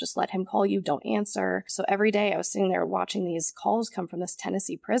now. Just let him call you. Don't answer. So every day I was sitting there watching these calls come from this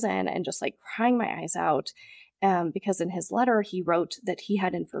Tennessee prison and just like crying my eyes out. Because in his letter, he wrote that he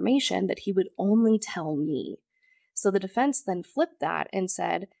had information that he would only tell me. So the defense then flipped that and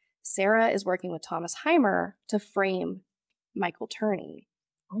said, Sarah is working with Thomas Heimer to frame Michael Turney.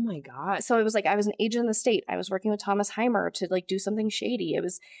 Oh my God. So it was like I was an agent in the state. I was working with Thomas Heimer to like do something shady. It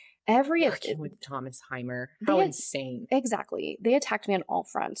was working with Thomas Heimer. How insane. Exactly. They attacked me on all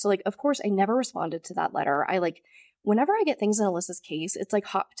fronts. So like, of course, I never responded to that letter. I like, whenever I get things in Alyssa's case, it's like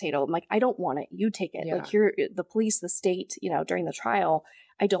hot potato. I'm like, I don't want it. You take it. Yeah. Like you're the police, the state, during the trial,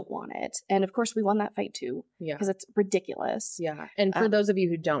 I don't want it. And of course we won that fight too. Yeah. Because it's ridiculous. Yeah. And for those of you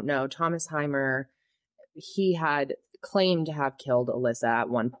who don't know, Thomas Heimer, he had claimed to have killed Alyssa at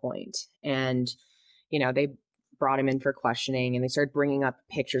one point. And, they brought him in for questioning and they started bringing up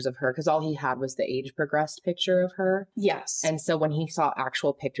pictures of her because all he had was the age progressed picture of her. Yes. And so when he saw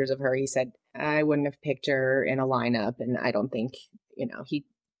actual pictures of her, he said, I wouldn't have picked her in a lineup. And I don't think, he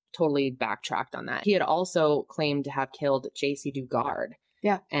totally backtracked on that. He had also claimed to have killed JC Dugard.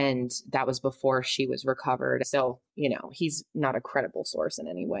 Yeah. And that was before she was recovered. So, he's not a credible source in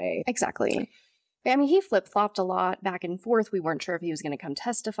any way. Exactly. I mean, he flip-flopped a lot back and forth. We weren't sure if he was going to come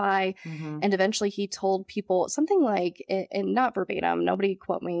testify. Mm-hmm. And eventually he told people something like, and not verbatim, nobody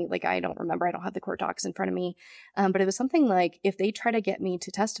quote me, like I don't remember, I don't have the court docs in front of me. But it was something like, if they try to get me to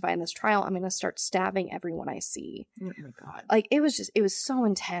testify in this trial, I'm going to start stabbing everyone I see. Oh my God. Like it was so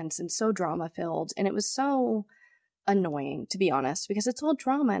intense and so drama-filled. And it was so annoying, to be honest, because it's all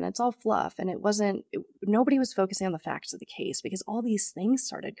drama and it's all fluff, and nobody was focusing on the facts of the case because all these things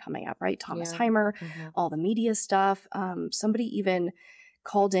started coming up, right? Thomas Heimer, all the media stuff. Somebody even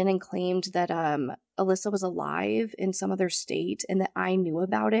called in and claimed that Alyssa was alive in some other state and that I knew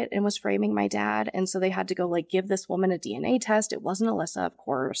about it and was framing my dad. And so they had to go like give this woman a DNA test. It wasn't Alyssa, of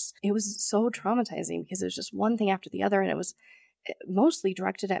course. It was so traumatizing because it was just one thing after the other, and it was mostly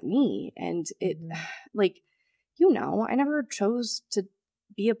directed at me. And it I never chose to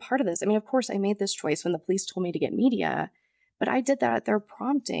be a part of this. I mean, of course, I made this choice when the police told me to get media, but I did that at their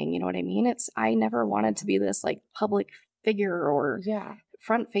prompting. You know what I mean? I never wanted to be this like public figure or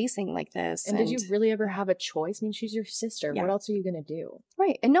front facing like this. And did you really ever have a choice? I mean, she's your sister. Yeah. What else are you going to do?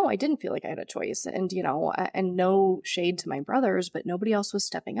 Right. And no, I didn't feel like I had a choice. And, and no shade to my brothers, but nobody else was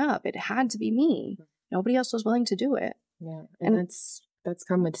stepping up. It had to be me. Nobody else was willing to do it. Yeah. And that's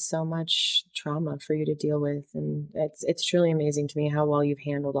come with so much trauma for you to deal with. And it's truly amazing to me how well you've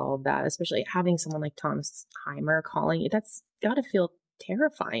handled all of that, especially having someone like Thomas Heimer calling you. That's got to feel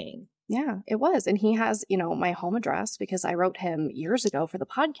terrifying. Yeah, it was. And he has, my home address because I wrote him years ago for the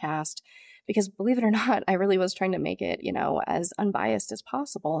podcast because believe it or not, I really was trying to make it, as unbiased as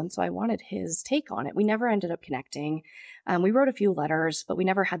possible. And so I wanted his take on it. We never ended up connecting. We wrote a few letters, but we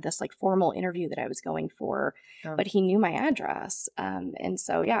never had this like formal interview that I was going for, but he knew my address. And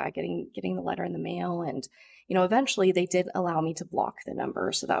so, getting the letter in the mail and, eventually they did allow me to block the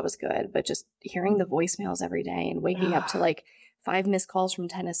number. So that was good. But just hearing the voicemails every day and waking up to like 5 missed calls from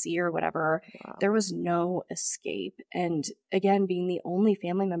Tennessee or whatever, there was no escape. And again, being the only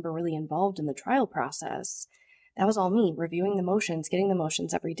family member really involved in the trial process, that was all me, reviewing the motions, getting the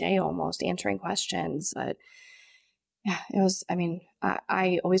motions every day almost, answering questions. But yeah, it was,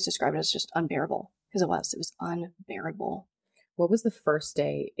 I always describe it as just unbearable because it was unbearable. What was the first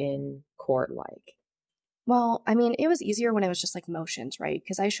day in court like? Well, I mean, it was easier when it was just like motions, right?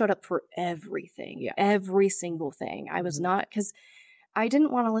 Because I showed up for everything, every single thing. I was not, because I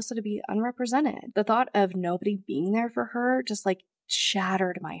didn't want Alyssa to be unrepresented. The thought of nobody being there for her just like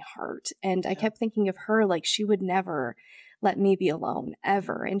shattered my heart. And I kept thinking of her like she would never let me be alone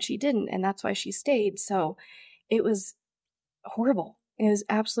ever. And she didn't. And that's why she stayed. So it was horrible. It was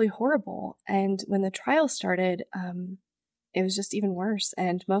absolutely horrible. And when the trial started, it was just even worse.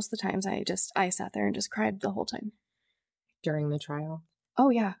 And most of the times I sat there and just cried the whole time. During the trial?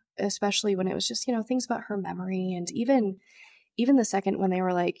 Oh yeah. Especially when it was just, things about her memory. And even the second when they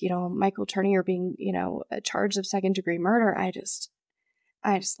were like, Michael Turney are being, charged of second-degree murder, I just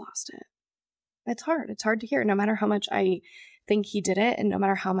lost it. It's hard. It's hard to hear. No matter how much I think he did it and no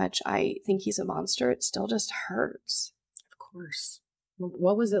matter how much I think he's a monster, it still just hurts. Of course.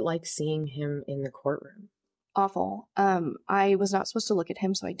 What was it like seeing him in the courtroom? Awful. I was not supposed to look at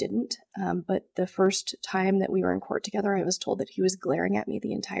him, so I didn't. But the first time that we were in court together, I was told that he was glaring at me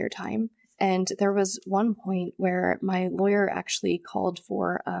the entire time. And there was one point where my lawyer actually called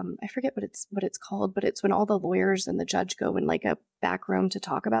for, I forget what it's called, but it's when all the lawyers and the judge go in like a back room to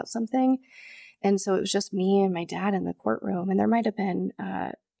talk about something. And so it was just me and my dad in the courtroom. And there might have been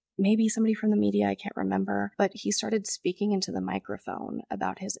maybe somebody from the media, I can't remember. But he started speaking into the microphone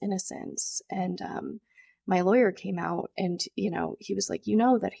about his innocence. And my lawyer came out and, he was like,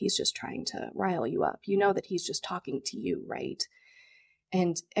 that he's just trying to rile you up. That he's just talking to you, right?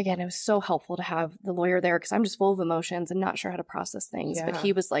 And again, it was so helpful to have the lawyer there because I'm just full of emotions and not sure how to process things. Yeah. But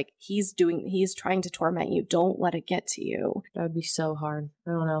he was like, he's trying to torment you. Don't let it get to you. That would be so hard.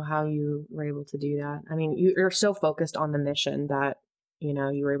 I don't know how you were able to do that. I mean, you're so focused on the mission that, you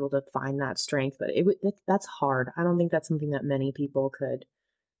were able to find that strength, but that's hard. I don't think that's something that many people could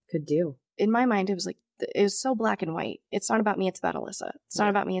do. In my mind, it was so black and white. It's not about me. It's about Alyssa. It's not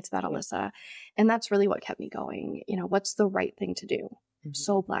about me. It's about Alyssa. And that's really what kept me going. What's the right thing to do? Mm-hmm.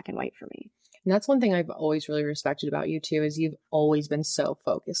 So black and white for me. And that's one thing I've always really respected about you too, is you've always been so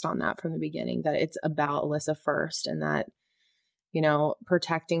focused on that from the beginning, that it's about Alyssa first and that,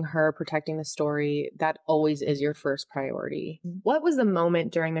 protecting her, protecting the story, that always is your first priority. Mm-hmm. What was the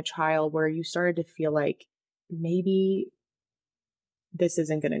moment during the trial where you started to feel like maybe this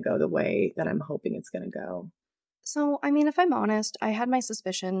isn't going to go the way that I'm hoping it's going to go? So, I mean, if I'm honest, I had my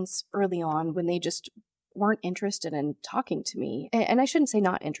suspicions early on when they just weren't interested in talking to me. And I shouldn't say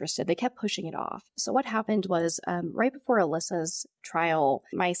not interested. They kept pushing it off. So what happened was right before Alyssa's trial,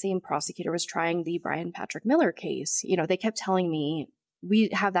 my same prosecutor was trying the Brian Patrick Miller case. They kept telling me, we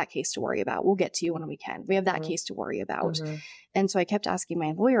have that case to worry about. We'll get to you when we can. We have that case to worry about. Mm-hmm. And so I kept asking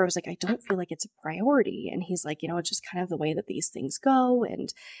my lawyer, I was like, I don't feel like it's a priority. And he's like, it's just kind of the way that these things go.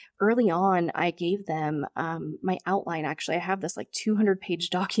 And early on, I gave them my outline. Actually, I have this like 200-page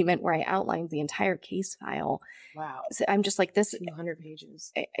document where I outlined the entire case file. Wow. So I'm just like, this 200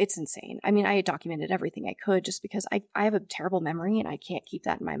 pages. It's insane. I mean, I documented everything I could just because I have a terrible memory and I can't keep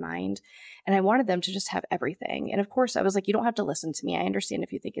that in my mind. And I wanted them to just have everything. And of course, I was like, you don't have to listen to me. I understand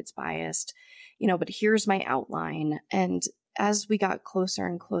if you think it's biased, but here's my outline. And as we got closer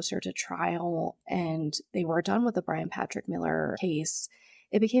and closer to trial and they were done with the Brian Patrick Miller case,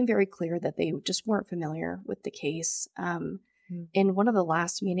 it became very clear that they just weren't familiar with the case. In one of the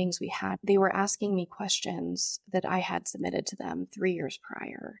last meetings we had, they were asking me questions that I had submitted to them 3 years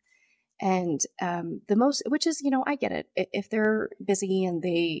prior. And which is, I get it. If they're busy and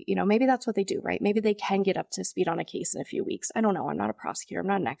they, maybe that's what they do, right? Maybe they can get up to speed on a case in a few weeks. I don't know. I'm not a prosecutor. I'm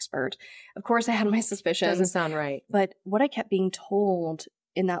not an expert. Of course, I had my suspicions. Doesn't sound right. But what I kept being told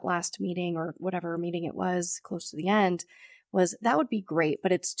in that last meeting or whatever meeting it was close to the end was that would be great,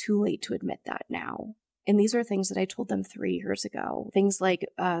 but it's too late to admit that now. And these are things that I told them 3 years ago. Things like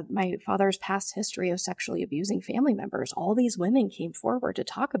my father's past history of sexually abusing family members. All these women came forward to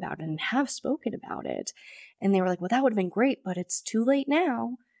talk about it and have spoken about it. And they were like, well, that would have been great, but it's too late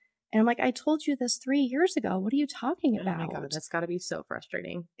now. And I'm like, I told you this 3 years ago. What are you talking about? Oh my God, that's got to be so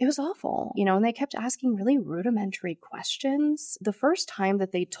frustrating. It was awful, and they kept asking really rudimentary questions. The first time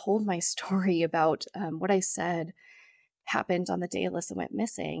that they told my story about what I said happened on the day Alyssa went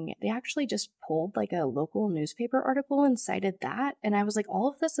missing, they actually just pulled like a local newspaper article and cited that. And I was like, all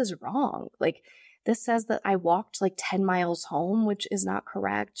of this is wrong. Like, this says that I walked like 10 miles home, which is not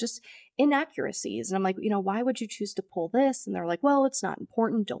correct, just inaccuracies. And I'm like, why would you choose to pull this? And they're like, well, it's not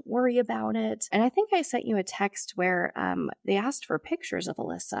important. Don't worry about it. And I think I sent you a text where they asked for pictures of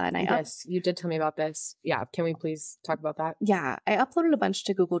Alyssa. And yes, you did tell me about this. Yeah. Can we please talk about that? Yeah. I uploaded a bunch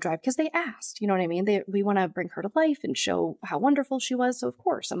to Google Drive because they asked, you know what I mean? We want to bring her to life and show how wonderful she was. So of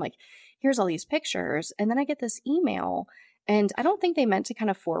course, I'm like, here's all these pictures. And then I get this email. And I don't think they meant to kind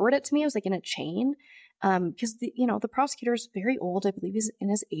of forward it to me. It was like in a chain. Because the prosecutor's very old. I believe he's in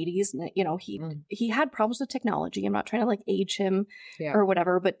his 80s, and he had problems with technology. I'm not trying to like age him or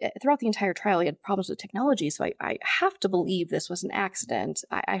whatever, but throughout the entire trial, he had problems with technology. So I have to believe this was an accident.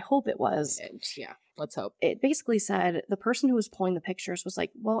 I hope it was. Yeah, let's hope. It basically said the person who was pulling the pictures was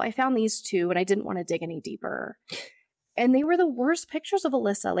like, well, I found these two and I didn't want to dig any deeper. And they were the worst pictures of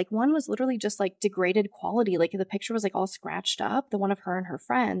Alyssa. Like, one was literally just like degraded quality. Like, the picture was like all scratched up, the one of her and her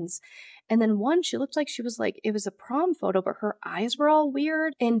friends. And then one, she looked like she was like, it was a prom photo, but her eyes were all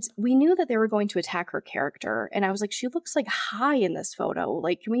weird. And we knew that they were going to attack her character. And I was like, she looks like high in this photo.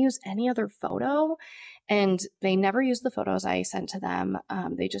 Like, can we use any other photo? And they never used the photos I sent to them.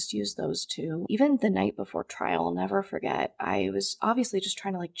 They just used those two. Even the night before trial, I'll never forget, I was obviously just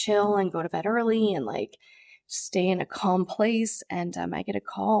trying to like chill and go to bed early and like stay in a calm place. And I get a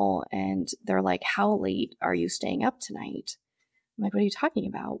call and they're like, how late are you staying up tonight? I'm like, what are you talking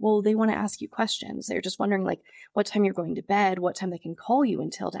about? Well, they want to ask you questions. They're just wondering like what time you're going to bed, what time they can call you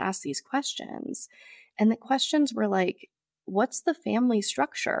until to ask these questions. And the questions were like, what's the family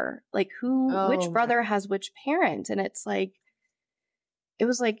structure? Like which brother has which parent? And it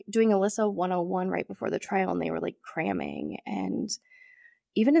was like doing Alyssa 101 right before the trial, and they were like cramming. And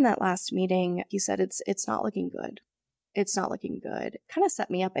even in that last meeting, he said, it's not looking good. It's not looking good. It kind of set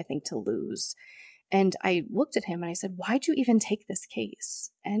me up, I think, to lose. And I looked at him and I said, why'd you even take this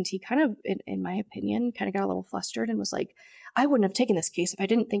case? And he kind of, in my opinion, kind of got a little flustered and was like, I wouldn't have taken this case if I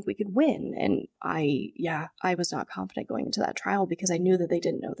didn't think we could win. And I was not confident going into that trial because I knew that they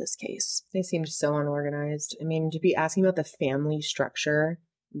didn't know this case. They seemed so unorganized. I mean, to be asking about the family structure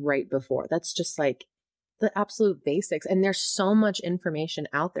right before, that's just like the absolute basics. And there's so much information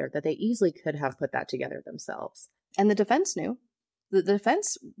out there that they easily could have put that together themselves. And the defense knew. The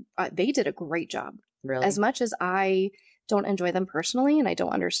defense, they did a great job. Really? As much as I don't enjoy them personally and I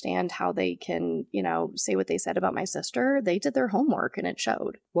don't understand how they can, say what they said about my sister, they did their homework and it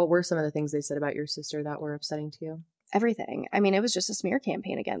showed. What were some of the things they said about your sister that were upsetting to you? Everything. I mean, it was just a smear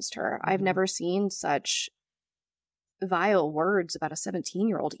campaign against her. Mm-hmm. I've never seen such vile words about a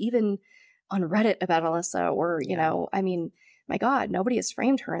 17-year-old, even on Reddit about Alyssa or, I mean, my God, nobody has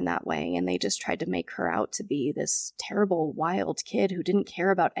framed her in that way. And they just tried to make her out to be this terrible, wild kid who didn't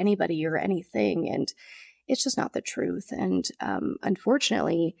care about anybody or anything. And it's just not the truth. And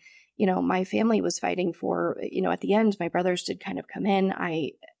unfortunately, my family was fighting for, at the end, my brothers did kind of come in.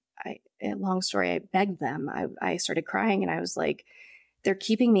 Long story, I begged them. I started crying and I was like, they're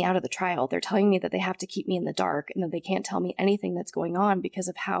keeping me out of the trial. They're telling me that they have to keep me in the dark and that they can't tell me anything that's going on because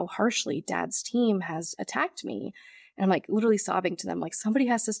of how harshly Dad's team has attacked me. And I'm like literally sobbing to them, like, somebody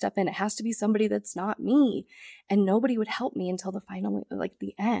has to step in. It has to be somebody that's not me. And nobody would help me until the final, like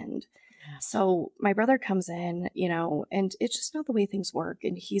the end. Yeah. So my brother comes in, and it's just not the way things work.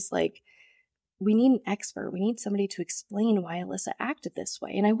 And he's like, we need an expert. We need somebody to explain why Alyssa acted this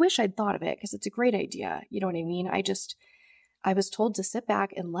way. And I wish I'd thought of it because it's a great idea. You know what I mean? I was told to sit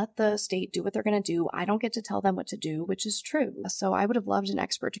back and let the state do what they're going to do. I don't get to tell them what to do, which is true. So I would have loved an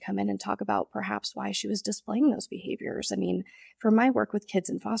expert to come in and talk about perhaps why she was displaying those behaviors. I mean, for my work with kids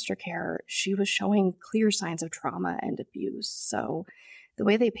in foster care, she was showing clear signs of trauma and abuse. So the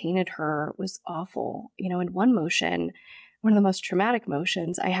way they painted her was awful. In one motion, one of the most traumatic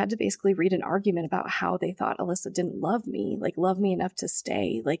motions, I had to basically read an argument about how they thought Alyssa didn't love me enough to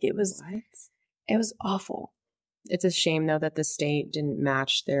stay. Like it was awful. It's a shame, though, that the state didn't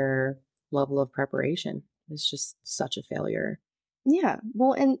match their level of preparation. It's just such a failure. Yeah.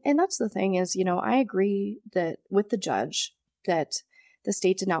 Well, and that's the thing is, I agree that with the judge that the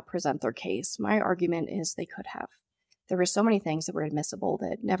state did not present their case. My argument is they could have. There were so many things that were admissible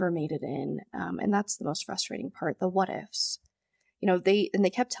that never made it in. And that's the most frustrating part, the what ifs. They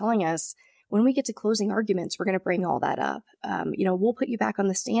kept telling us, when we get to closing arguments, we're going to bring all that up. We'll put you back on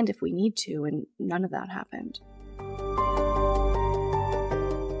the stand if we need to. And none of that happened.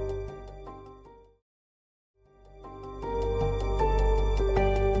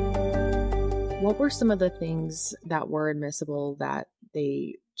 What were some of the things that were admissible that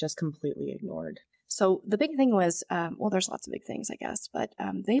they just completely ignored? So the big thing was, there's lots of big things, I guess, but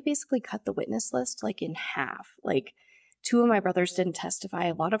they basically cut the witness list like in half. Like 2 of my brothers didn't testify.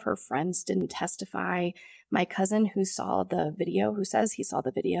 A lot of her friends didn't testify. My cousin who saw the video, who says he saw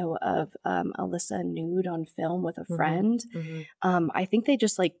the video of Alyssa nude on film with a friend. Mm-hmm. I think they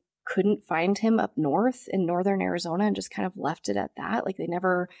just like couldn't find him up north in northern Arizona and just kind of left it at that. Like they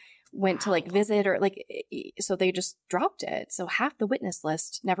never went to like visit or like, so they just dropped it. So half the witness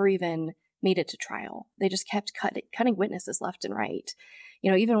list never even made it to trial. They just kept cutting witnesses left and right.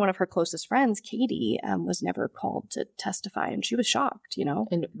 Even one of her closest friends, Katie, was never called to testify, and she was shocked,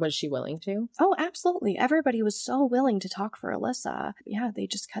 And was she willing to? Oh, absolutely. Everybody was so willing to talk for Alyssa. Yeah, they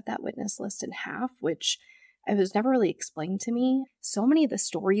just cut that witness list in half, which it was never really explained to me. So many of the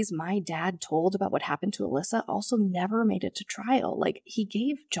stories my dad told about what happened to Alyssa also never made it to trial. Like, he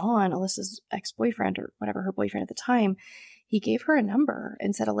gave John, Alyssa's ex-boyfriend, or whatever, her boyfriend at the time, he gave her a number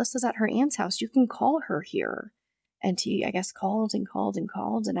and said, Alyssa's at her aunt's house. You can call her here. And he, I guess, called and called and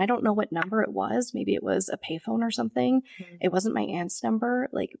called. And I don't know what number it was. Maybe it was a payphone or something. Mm-hmm. It wasn't my aunt's number.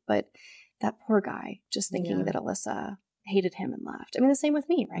 But that poor guy, just thinking that Alyssa hated him and left. I mean, the same with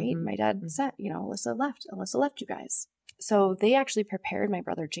me, right? Mm-hmm. My dad said, Alyssa left you guys. So they actually prepared my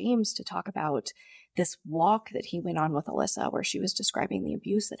brother James to talk about this walk that he went on with Alyssa, where she was describing the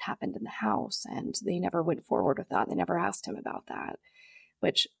abuse that happened in the house. And they never went forward with that. They never asked him about that,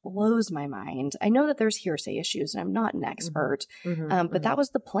 which blows my mind. I know that there's hearsay issues, and I'm not an expert, but that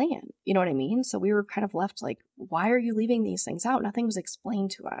was the plan. You know what I mean? So we were kind of left like, why are you leaving these things out? Nothing was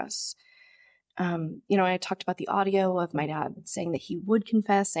explained to us. I talked about the audio of my dad saying that he would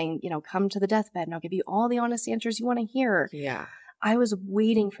confess, saying, come to the deathbed and I'll give you all the honest answers you want to hear. Yeah. I was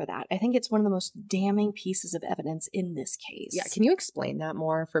waiting for that. I think it's one of the most damning pieces of evidence in this case. Yeah. Can you explain that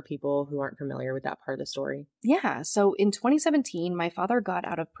more for people who aren't familiar with that part of the story? Yeah. So in 2017, my father got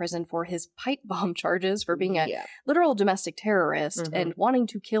out of prison for his pipe bomb charges for being a literal domestic terrorist and wanting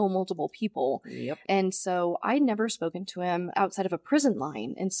to kill multiple people. Yep. And so I'd never spoken to him outside of a prison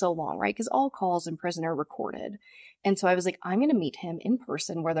line in so long, right? Because all calls in prison are recorded. And so I was like, I'm going to meet him in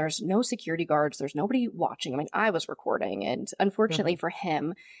person where there's no security guards. There's nobody watching. I mean, I was recording. And unfortunately for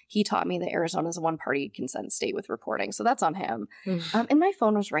him, he taught me that Arizona is a one-party consent state with recording. So that's on him. And my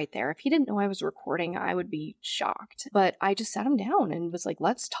phone was right there. If he didn't know I was recording, I would be shocked. But I just sat him down and was like,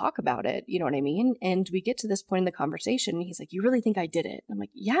 let's talk about it. You know what I mean? And we get to this point in the conversation. And he's like, you really think I did it? And I'm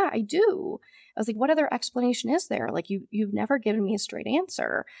like, yeah, I do. I was like, what other explanation is there? Like, you've never given me a straight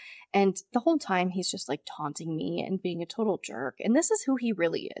answer. And the whole time he's just like taunting me and being a total jerk. And this is who he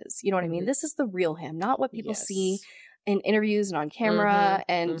really is. You know what I mean? This is the real him, not what people see in interviews and on camera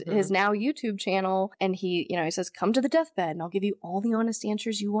and his now YouTube channel. And he says, come to the deathbed and I'll give you all the honest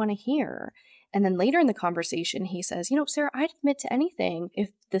answers you want to hear. And then later in the conversation, he says, Sarah, I'd admit to anything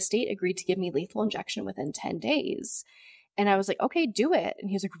if the state agreed to give me lethal injection within 10 days. And I was like, okay, do it. And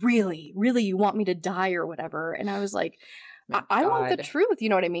he was like, really, you want me to die or whatever? And I was like, I want the truth. You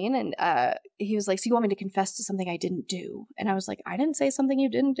know what I mean? And he was like, so you want me to confess to something I didn't do? And I was like, I didn't say something you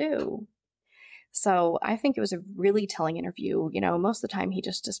didn't do. So I think it was a really telling interview. Most of the time he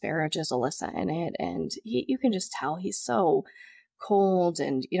just disparages Alyssa in it. And you can just tell he's so cold.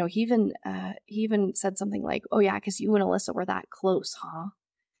 And, he even said something like, oh yeah, because you and Alyssa were that close, huh?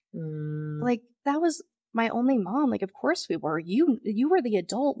 Like, that was my only mom. Like, of course we were. You were the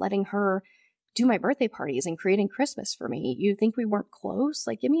adult letting her do my birthday parties and creating Christmas for me. You think we weren't close?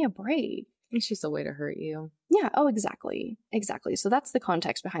 Like, give me a break. It's just a way to hurt you. Yeah. Oh, exactly. So that's the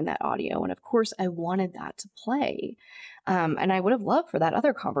context behind that audio. And of course I wanted that to play. And I would have loved for that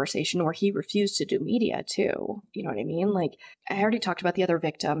other conversation where he refused to do media too. You know what I mean? Like, I already talked about the other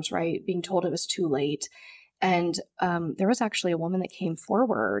victims, right? Being told it was too late. And there was actually a woman that came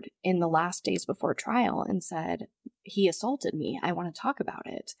forward in the last days before trial and said, he assaulted me. I want to talk about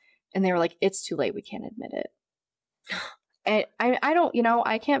it. And they were like, it's too late. We can't admit it. And I don't,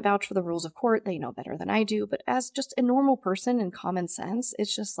 I can't vouch for the rules of court. They know better than I do. But as just a normal person and common sense,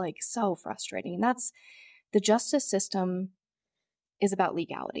 it's just like so frustrating. And that's the justice system is about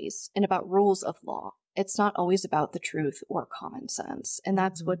legalities and about rules of law. It's not always about the truth or common sense. And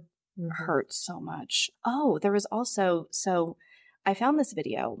that's what hurts so much. Oh, there was also, so I found this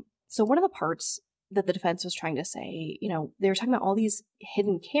video. So one of the parts that the defense was trying to say, they were talking about all these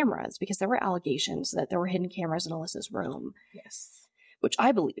hidden cameras because there were allegations that there were hidden cameras in Alyssa's room. Yes. Which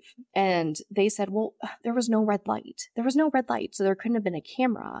I believe. And they said, well, there was no red light. There was no red light, so there couldn't have been a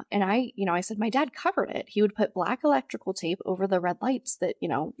camera. And I said, my dad covered it. He would put black electrical tape over the red lights that,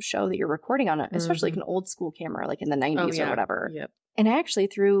 show that you're recording on it, especially like an old school camera, like in the 90s or whatever. Yep. And I actually,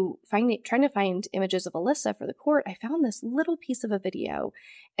 through trying to find images of Alyssa for the court, I found this little piece of a video.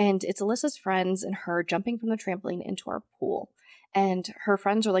 And it's Alyssa's friends and her jumping from the trampoline into our pool. And her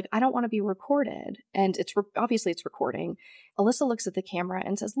friends are like, I don't want to be recorded. And obviously it's recording. Alyssa looks at the camera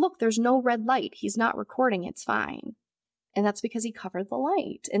and says, look, there's no red light. He's not recording. It's fine. And that's because he covered the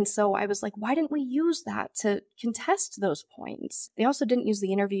light. And so I was like, why didn't we use that to contest those points? They also didn't use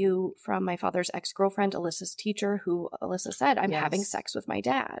the interview from my father's ex-girlfriend, Alyssa's teacher, who Alyssa said, I'm having sex with my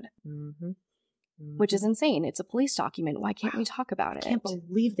dad. which is insane. It's a police document. Why can't we talk about it? I can't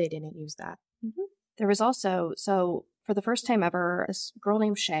believe they didn't use that. There was also, so for the first time ever, this girl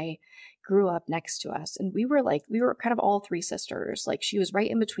named Shay grew up next to us. And we were kind of all three sisters. Like she was right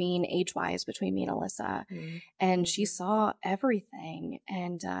in between age-wise between me and Alyssa. And she saw everything.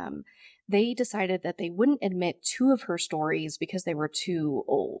 And they decided that they wouldn't admit two of her stories because they were too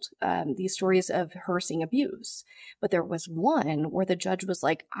old. These stories of her seeing abuse. But there was one where the judge was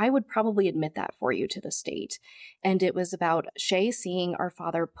like, I would probably admit that for you to the state. And it was about Shay seeing our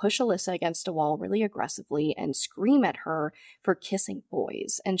father push Alyssa against a wall really aggressively and scream at her for kissing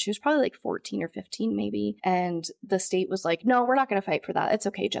boys. And she was probably like 14 or 15 maybe. And the state was like, no, we're not going to fight for that. It's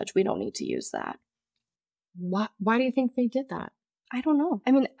okay, Judge. We don't need to use that. Why do you think they did that? I don't know.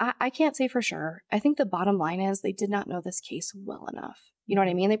 I mean, I can't say for sure. I think the bottom line is they did not know this case well enough. You know what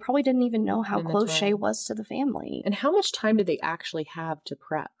I mean? They probably didn't even know how close Shay was to the family. And how much time did they actually have to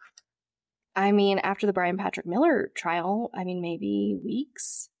prep? I mean, after the Brian Patrick Miller trial, I mean, maybe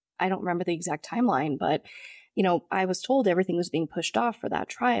weeks. I don't remember the exact timeline, but, you know, I was told everything was being pushed off for that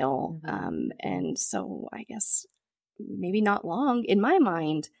trial. And so I guess maybe not long. In my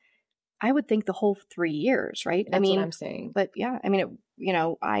mind, I would think the whole 3 years, right? That's what I'm saying. But yeah, I mean,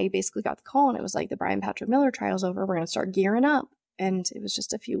 I basically got the call and it was like the Brian Patrick Miller trial's over. We're going to start gearing up. And it was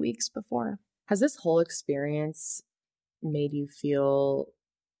just a few weeks before. Has this whole experience made you feel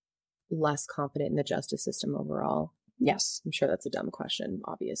less confident in the justice system overall? Yes. I'm sure that's a dumb question,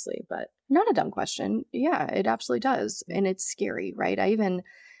 obviously, but. Not a dumb question. Yeah, it absolutely does. And it's scary, right? I even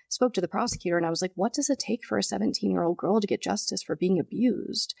spoke to the prosecutor and I was like, what does it take for a 17-year-old girl to get justice for being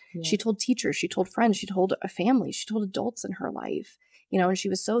abused? Yeah. She told teachers, she told friends, she told a family, she told adults in her life, and she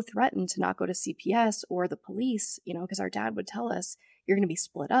was so threatened to not go to CPS or the police, because our dad would tell us, you're going to be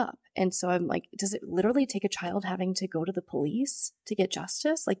split up. And so I'm like, does it literally take a child having to go to the police to get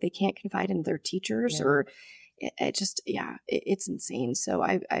justice? Like they can't confide in their teachers or it's insane. So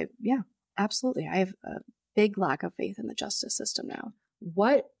I absolutely. I have a big lack of faith in the justice system now.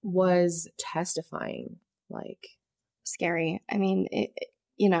 What was testifying like? Scary. I mean,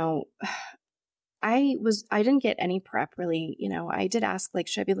 I didn't get any prep really. I did ask, like,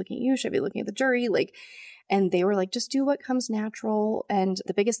 should I be looking at you? Should I be looking at the jury? Like, and they were like, just do what comes natural. And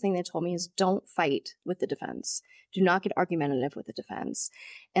the biggest thing they told me is don't fight with the defense. Do not get argumentative with the defense.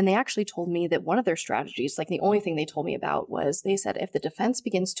 And they actually told me that one of their strategies, like the only thing they told me about was they said, if the defense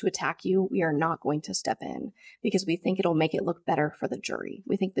begins to attack you, we are not going to step in because we think it'll make it look better for the jury.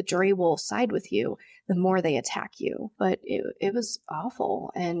 We think the jury will side with you the more they attack you. But it was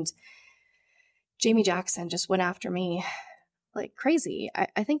awful. And Jamie Jackson just went after me like crazy.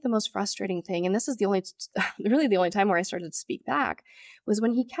 I think the most frustrating thing, and this is really the only time where I started to speak back, was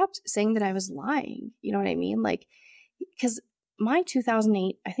when he kept saying that I was lying. You know what I mean? Like, because my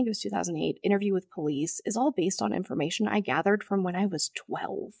 2008, I think it was 2008, interview with police is all based on information I gathered from when I was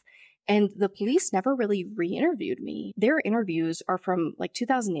 12. And the police never really re-interviewed me. Their interviews are from like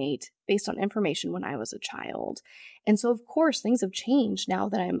 2008 based on information when I was a child. And so, of course, things have changed now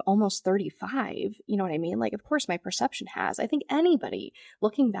that I'm almost 35. You know what I mean? Like, of course, my perception has. I think anybody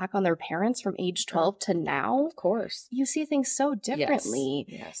looking back on their parents from age 12 to now, of course, you see things so differently.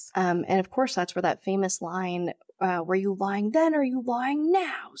 Yes. And of course, that's where that famous line, were you lying then or are you lying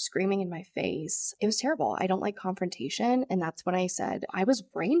now? Screaming in my face. It was terrible. I don't like confrontation. And that's when I said I was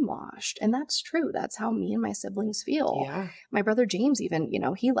brainwashed. And that's true. That's how me and my siblings feel. Yeah. My brother James even,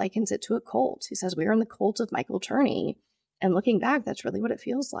 he likens it to a cult. He says we were in the cult of Michael Turney. And looking back, that's really what it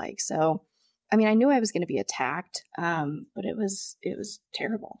feels like. So, I mean, I knew I was going to be attacked, but it was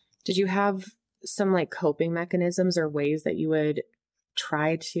terrible. Did you have some like coping mechanisms or ways that you would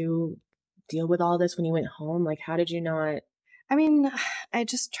try to deal with all this when you went home? Like, how did you not? I mean, I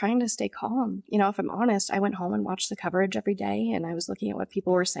just trying to stay calm. If I'm honest, I went home and watched the coverage every day and I was looking at what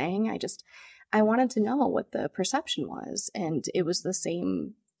people were saying. I wanted to know what the perception was. And it was the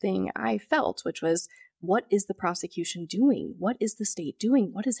same thing I felt, which was, what is the prosecution doing? What is the state doing?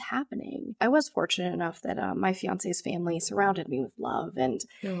 What is happening? I was fortunate enough that my fiance's family surrounded me with love. And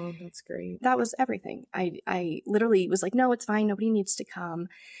oh, that's great. That was everything. I literally was like, no, it's fine. Nobody needs to come.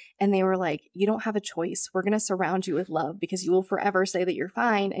 And they were like, you don't have a choice. We're going to surround you with love because you will forever say that you're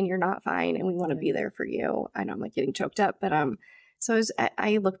fine and you're not fine. And we want to be there for you. I know I'm like getting choked up, but so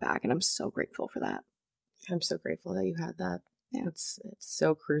I look back and I'm so grateful for that. I'm so grateful that you had that. Yeah. It's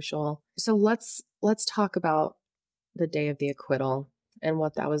so crucial. So let's talk about the day of the acquittal and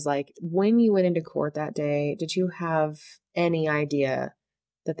what that was like. When you went into court that day, did you have any idea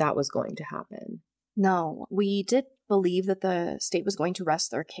that that was going to happen? No, we did believe that the state was going to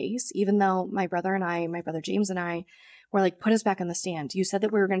rest their case, even though my brother James and I or like put us back on the stand. You said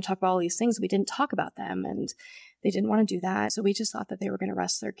that we were going to talk about all these things. We didn't talk about them, and they didn't want to do that. So we just thought that they were going to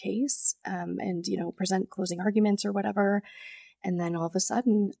rest their case and, present closing arguments or whatever. And then all of a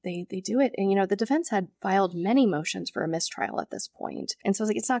sudden they do it. And, the defense had filed many motions for a mistrial at this point. And so I was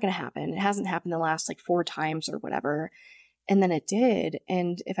like, it's not going to happen. It hasn't happened the last like 4 times or whatever. And then it did.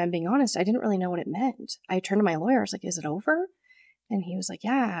 And if I'm being honest, I didn't really know what it meant. I turned to my lawyer. I was like, is it over? And he was like,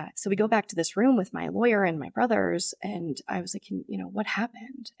 yeah. So we go back to this room with my lawyer and my brothers. And I was like, what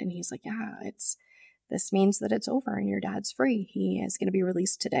happened? And he's like, yeah, this means that it's over and your dad's free. He is going to be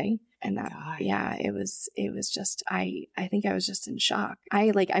released today. And that, yeah, it was just, I think I was just in shock.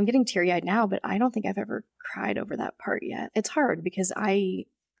 I'm getting teary eyed now, but I don't think I've ever cried over that part yet. It's hard because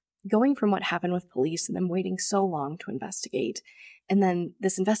going from what happened with police and them waiting so long to investigate, and then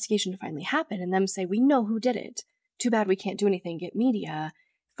this investigation to finally happen and them say, we know who did it. Too bad we can't do anything, get media,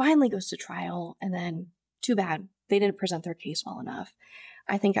 finally goes to trial. And then too bad they didn't present their case well enough.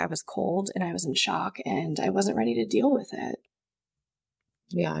 I think I was cold and I was in shock and I wasn't ready to deal with it.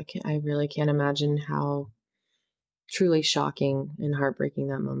 Yeah, I really can't imagine how truly shocking and heartbreaking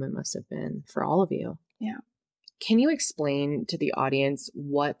that moment must have been for all of you. Yeah. Can you explain to the audience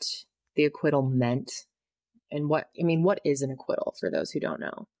what the acquittal meant and what is an acquittal for those who don't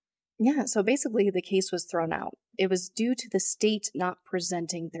know? Yeah, so basically the case was thrown out. It was due to the state not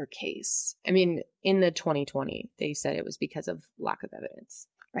presenting their case. I mean, in the 2020, they said it was because of lack of evidence.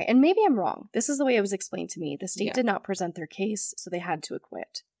 Right, and maybe I'm wrong. This is the way it was explained to me. The state did not present their case, so they had to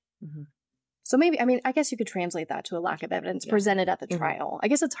acquit. Mm-hmm. So maybe, I guess you could translate that to a lack of evidence presented at the trial. I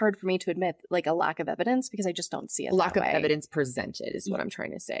guess it's hard for me to admit like a lack of evidence because I just don't see it lack that of way. Evidence presented is what I'm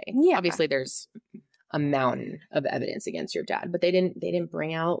trying to say. Yeah. Obviously, there's a mountain of evidence against your dad, but they didn't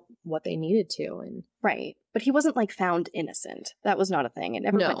bring out what they needed to. And right. But he wasn't like found innocent. That was not a thing. It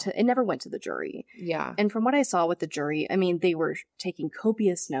never went to the jury. Yeah. And from what I saw with the jury, they were taking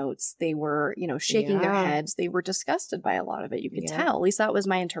copious notes. They were, shaking their heads. They were disgusted by a lot of it. You could tell. At least that was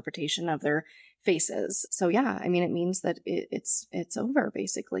my interpretation of their faces. So yeah, it means that it's over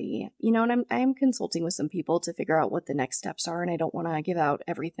basically. And I'm consulting with some people to figure out what the next steps are. And I don't want to give out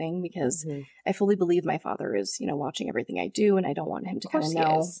everything because I fully believe my father is, watching everything I do. And I don't want him to kind of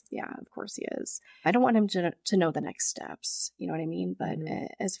know. Yeah, of course he is. I don't want him to know the next steps. You know what I mean? But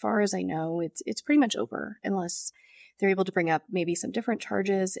as far as I know, it's pretty much over unless they're able to bring up maybe some different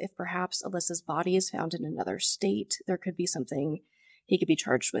charges. If perhaps Alyssa's body is found in another state, there could be something he could be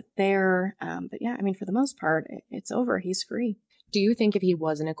charged with there. But yeah, for the most part, it's over. He's free. Do you think if he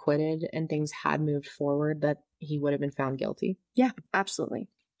wasn't acquitted and things had moved forward that he would have been found guilty? Yeah, absolutely.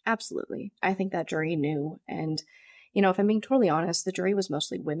 Absolutely. I think that jury knew. And if I'm being totally honest, the jury was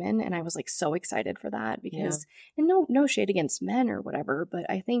mostly women. And I was like so excited for that because, and no shade against men or whatever, but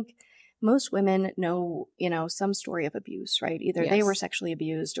I think most women know, some story of abuse, right? Either they were sexually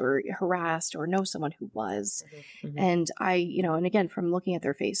abused or harassed or know someone who was. Mm-hmm. And and again, from looking at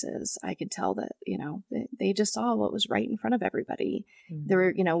their faces, I could tell that, they just saw what was right in front of everybody. Mm-hmm. There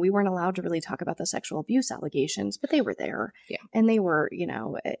were, we weren't allowed to really talk about the sexual abuse allegations, but they were there. Yeah. And they were,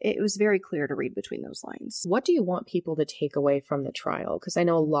 it was very clear to read between those lines. What do you want people to take away from the trial? Because I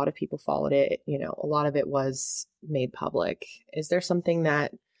know a lot of people followed it, a lot of it was made public. Is there something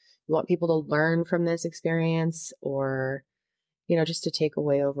that you want people to learn from this experience or, just to take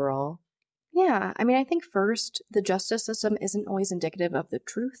away overall? Yeah. I think first, the justice system isn't always indicative of the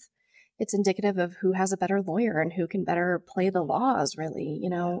truth. It's indicative of who has a better lawyer and who can better play the laws, really,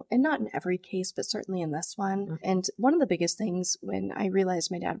 and not in every case, but certainly in this one. Mm-hmm. And one of the biggest things when I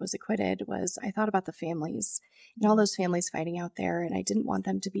realized my dad was acquitted was I thought about the families and all those families fighting out there. And I didn't want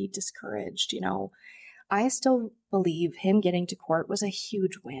them to be discouraged, I still believe him getting to court was a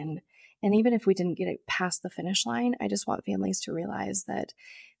huge win. And even if we didn't get it past the finish line, I just want families to realize that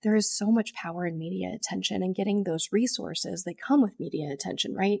there is so much power in media attention and getting those resources that come with media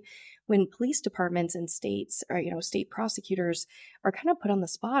attention, right? When police departments and states or, state prosecutors are kind of put on the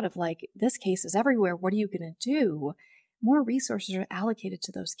spot of like, this case is everywhere. What are you going to do? More resources are allocated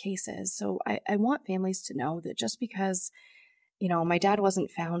to those cases. So I want families to know that just because, my dad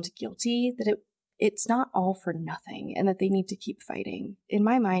wasn't found guilty, that it's not all for nothing and that they need to keep fighting. In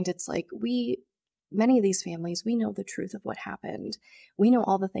my mind, it's like many of these families, we know the truth of what happened. We know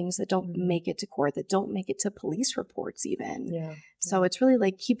all the things that don't make it to court, that don't make it to police reports even. Yeah. So it's really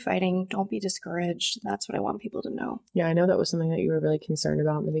like, keep fighting. Don't be discouraged. That's what I want people to know. Yeah, I know that was something that you were really concerned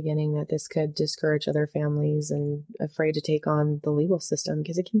about in the beginning, that this could discourage other families and afraid to take on the legal system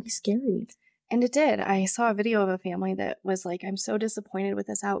because it can be scary. And it did. I saw a video of a family that was like, I'm so disappointed with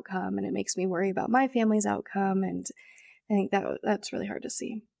this outcome and it makes me worry about my family's outcome. And I think that's really hard to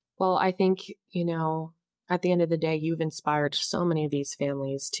see. Well, I think, at the end of the day, you've inspired so many of these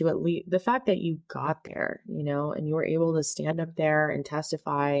families to at least the fact that you got there, and you were able to stand up there and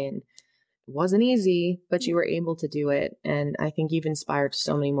testify, and it wasn't easy, but you were able to do it. And I think you've inspired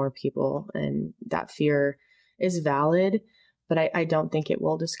so many more people, and that fear is valid, but I don't think it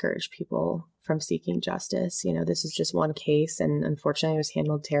will discourage people from seeking justice. This is just one case, and unfortunately it was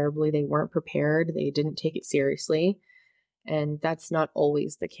handled terribly. They weren't prepared. They didn't take it seriously. And that's not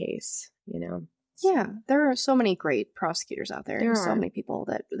always the case, Yeah, there are so many great prosecutors out there. There so are. many people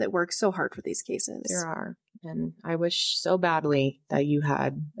that work so hard for these cases. There are. And I wish so badly that you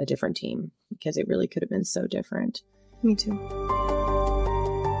had a different team, because it really could have been so different. Me too.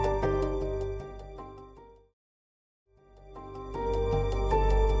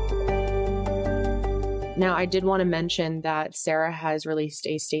 Now, I did want to mention that Sarah has released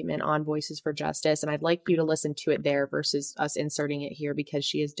a statement on Voices for Justice, and I'd like you to listen to it there versus us inserting it here, because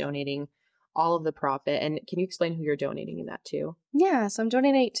she is donating all of the profit. And can you explain who you're donating that to? Yeah, so I'm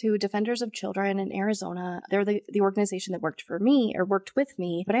donating to Defenders of Children in Arizona. They're the organization that worked with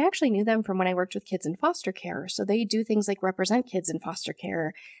me, but I actually knew them from when I worked with kids in foster care. So they do things like represent kids in foster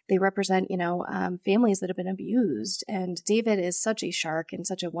care. They represent, families that have been abused. And David is such a shark and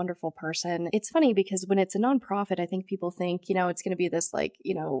such a wonderful person. It's funny because when it's a nonprofit, I think people think, it's going to be this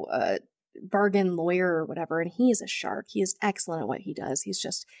bargain lawyer or whatever, and he is a shark. He is excellent at what he does. He's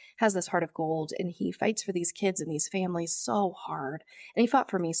just has this heart of gold, and he fights for these kids and these families so hard, and he fought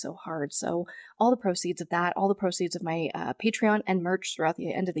for me so hard. So all the proceeds of that, all the proceeds of my Patreon and merch throughout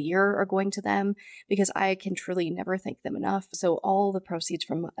the end of the year are going to them, because I can truly never thank them enough. So all the proceeds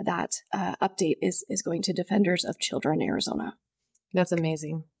from that update is going to Defenders of Children Arizona. That's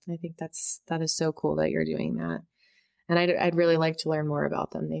amazing. I think that is so cool that you're doing that. And I'd really like to learn more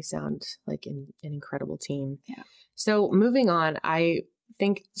about them. They sound like an incredible team. Yeah. So moving on, I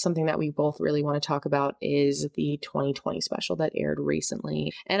think something that we both really want to talk about is the 2020 special that aired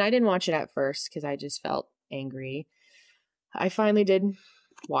recently. And I didn't watch it at first because I just felt angry. I finally did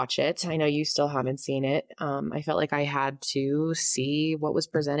watch it. I know you still haven't seen it. I felt like I had to see what was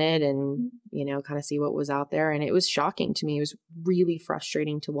presented and, kind of see what was out there. And it was shocking to me. It was really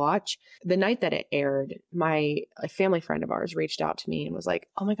frustrating to watch. The night that it aired, a family friend of ours reached out to me and was like,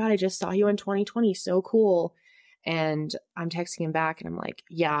 "Oh my God, I just saw you in 2020. So cool." And I'm texting him back and I'm like,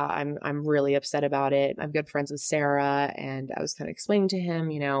 "Yeah, I'm really upset about it. I'm good friends with Sarah." And I was kind of explaining to him,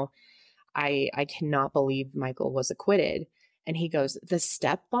 I cannot believe Michael was acquitted. And he goes, "The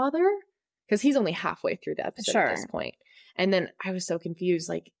stepfather?" Because he's only halfway through the episode at this point. And then I was so confused.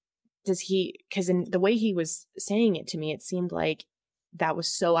 Like, because in the way he was saying it to me, it seemed like that was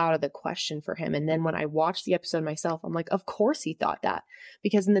so out of the question for him. And then when I watched the episode myself, I'm like, of course he thought that.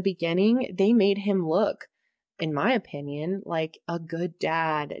 Because in the beginning, they made him look, in my opinion, like a good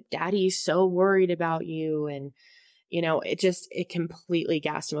dad. Daddy's so worried about you. And it completely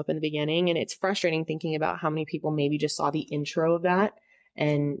gassed him up in the beginning. And it's frustrating thinking about how many people maybe just saw the intro of that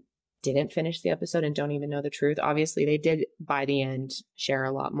and didn't finish the episode and don't even know the truth. Obviously, they did by the end share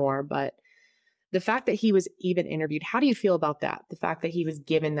a lot more. But the fact that he was even interviewed, how do you feel about that? The fact that he was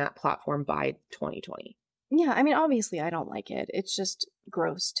given that platform by 2020? Yeah, I mean, obviously I don't like it. It's just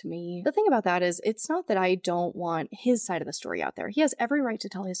gross to me. The thing about that is it's not that I don't want his side of the story out there. He has every right to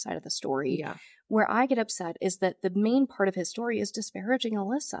tell his side of the story. Yeah. Where I get upset is that the main part of his story is disparaging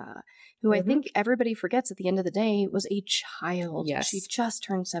Alyssa, who I think everybody forgets at the end of the day was a child. Yes. She just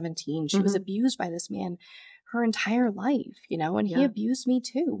turned 17. She was abused by this man her entire life, and he abused me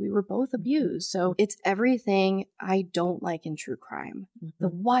too. We were both abused. So it's everything I don't like in true crime. The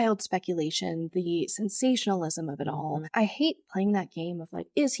wild speculation, the sensationalism of it all. I hate playing that game of like,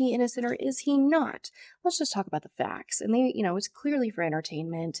 is he innocent or is he not? Let's just talk about the facts. And they, it's clearly for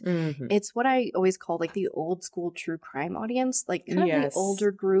entertainment. It's what I always call like the old school true crime audience, like kind of the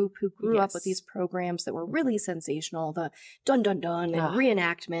older group who grew up with these programs that were really sensational, the dun dun dun and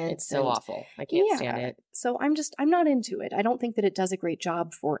reenactments. It's so awful. I can't stand it. So I'm not into it. I don't think that it does a great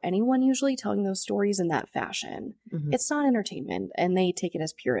job for anyone usually telling those stories in that fashion. It's not entertainment, and they take it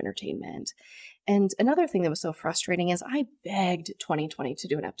as pure entertainment. And another thing that was so frustrating is I begged 2020 to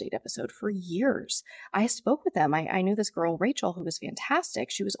do an update episode for years. I spoke with them. I knew this girl, Rachel, who was fantastic.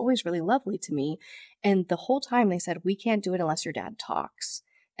 She was always really lovely to me. And the whole time they said, we can't do it unless your dad talks.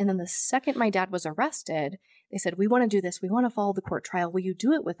 And then the second my dad was arrested, they said, we want to do this. We want to follow the court trial. Will you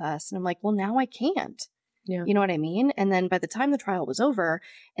do it with us? And I'm like, well, now I can't. Yeah. You know what I mean? And then by the time the trial was over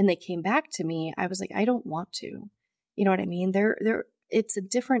and they came back to me, I was like, I don't want to. You know what I mean? It's a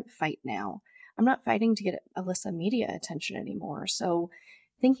different fight now. I'm not fighting to get Alyssa media attention anymore. So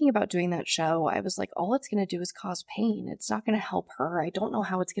thinking about doing that show, I was like, all it's going to do is cause pain. It's not going to help her. I don't know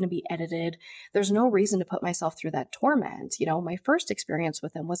how it's going to be edited. There's no reason to put myself through that torment. My first experience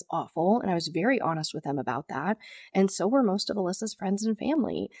with them was awful, and I was very honest with them about that. And so were most of Alyssa's friends and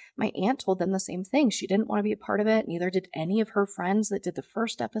family. My aunt told them the same thing. She didn't want to be a part of it. Neither did any of her friends that did the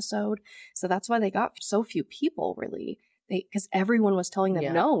first episode. So that's why they got so few people, really. Because everyone was telling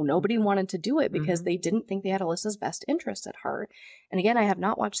them no, nobody wanted to do it because they didn't think they had Alyssa's best interest at heart. And again, I have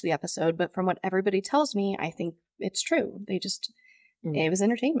not watched the episode, but from what everybody tells me, I think it's true. They just, it was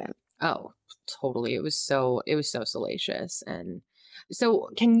entertainment. Oh, totally. It was so salacious. And so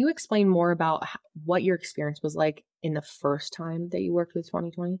can you explain more about what your experience was like in the first time that you worked with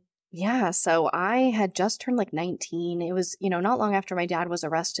 2020? Yeah, so I had just turned like 19. It was, not long after my dad was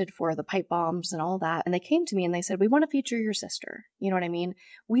arrested for the pipe bombs and all that. And they came to me and they said, we want to feature your sister. You know what I mean?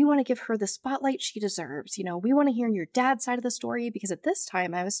 We want to give her the spotlight she deserves. We want to hear your dad's side of the story, because at this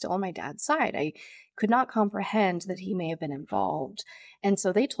time I was still on my dad's side. I could not comprehend that he may have been involved. And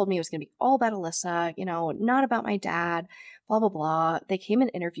so they told me it was going to be all about Alyssa, not about my dad, blah, blah, blah. They came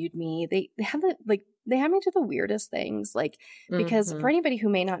and interviewed me. They had they had me do the weirdest things, because for anybody who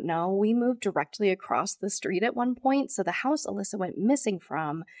may not know, we moved directly across the street at one point. So the house Alyssa went missing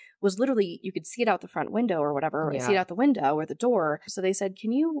from was literally, you could see it out the front window or whatever, see it out the window or the door. So they said,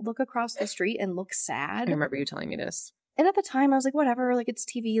 can you look across the street and look sad? I remember you telling me this. And at the time I was like, whatever, it's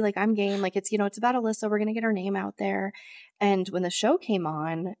TV, I'm game. It's, it's about Alyssa. We're going to get her name out there. And when the show came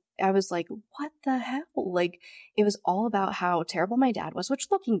on, I was like, what the hell? It was all about how terrible my dad was, which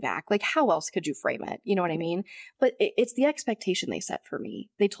looking back, how else could you frame it? You know what I mean? But it's the expectation they set for me.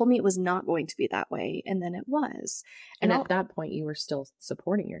 They told me it was not going to be that way. And then it was. And at that point, you were still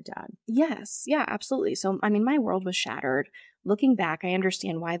supporting your dad. Yes. Yeah, absolutely. So, my world was shattered. Looking back, I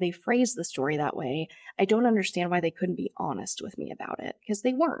understand why they phrased the story that way. I don't understand why they couldn't be honest with me about it, because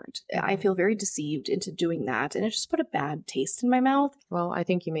they weren't. I feel very deceived into doing that, and it just put a bad taste in my mouth. Well, I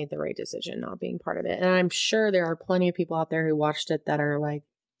think you made the right decision not being part of it. And I'm sure there are plenty of people out there who watched it that are like,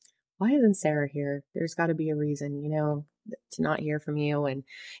 why isn't Sarah here? There's got to be a reason, to not hear from you. And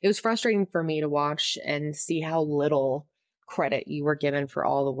it was frustrating for me to watch and see how little credit you were given for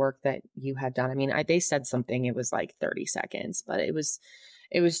all the work that you had done. They said something, it was like 30 seconds, but it was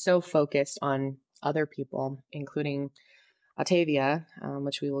so focused on other people, including Octavia,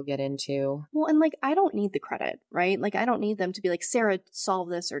 which we will get into. Well, and I don't need the credit, right? I don't need them to be like, Sarah solved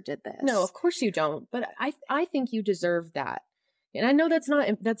this or did this. No, of course you don't. But I think you deserve that. And I know that's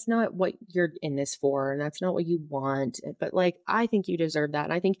not what you're in this for, and that's not what you want. But I think you deserve that.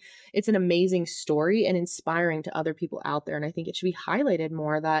 And I think it's an amazing story and inspiring to other people out there. And I think it should be highlighted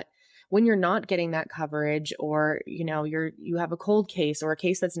more that when you're not getting that coverage, or, you have a cold case or a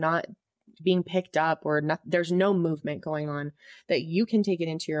case that's not being picked up, or not, there's no movement going on, that you can take it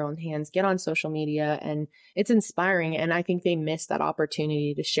into your own hands, get on social media, and it's inspiring. And I think they missed that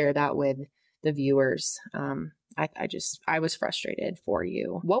opportunity to share that with the viewers. I was frustrated for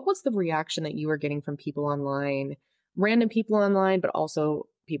you. What was the reaction that you were getting from people online, random people online, but also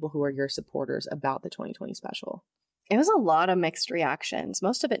people who are your supporters about the 2020 special? It was a lot of mixed reactions,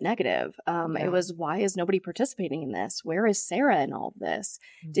 most of it negative. It was, why is nobody participating in this? Where is Sarah in all of this?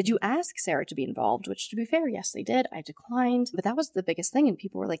 Did you ask Sarah to be involved? Which, to be fair, yes, they did. I declined. But that was the biggest thing. And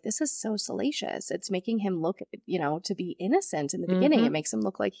people were like, this is so salacious. It's making him look, to be innocent in the beginning. It makes him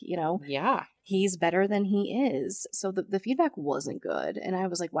look like, he's better than he is. So the feedback wasn't good. And I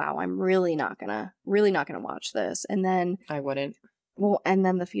was like, wow, I'm really not gonna watch this. And then I wouldn't. Well, and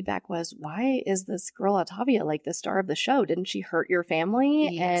then the feedback was, why is this girl Octavia the star of the show? Didn't she hurt your family?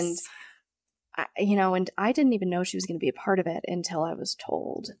 Yes. And, and I didn't even know she was going to be a part of it until I was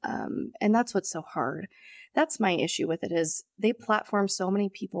told. And that's what's so hard. That's my issue with it, is they platform so many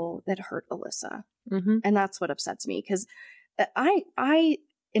people that hurt Alyssa. And that's what upsets me, because I,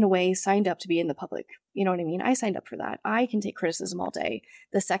 in a way, signed up to be in the public. You know what I mean? I signed up for that. I can take criticism all day.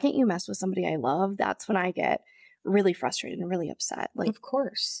 The second you mess with somebody I love, that's when I get really frustrated and really upset. Of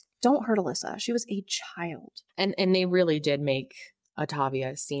course. Don't hurt Alyssa. She was a child. And they really did make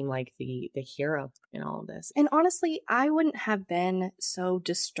Octavia seem like the hero in all of this. And honestly, I wouldn't have been so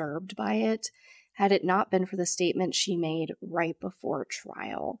disturbed by it had it not been for the statement she made right before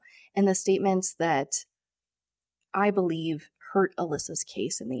trial, and the statements that I believe hurt Alyssa's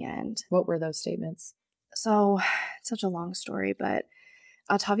case in the end. What were those statements? So, it's such a long story, but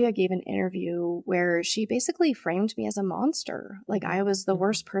Octavia gave an interview where she basically framed me as a monster. I was the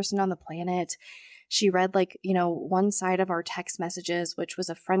worst person on the planet. She read one side of our text messages, which was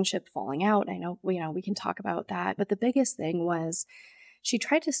a friendship falling out. I know, we can talk about that. But the biggest thing was She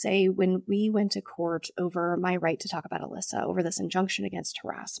tried to say when we went to court over my right to talk about Alyssa, over this injunction against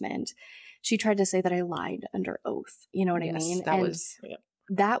harassment, she tried to say that I lied under oath. You know what I mean?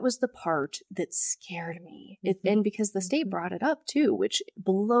 That was the part that scared me. And because the state brought it up too, which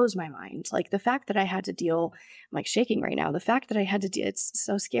blows my mind. Like the fact that I had to deal, I'm like shaking right now. The fact that I had to deal, it's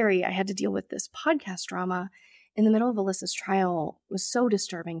so scary. I had to deal with this podcast drama in the middle of Alyssa's trial was so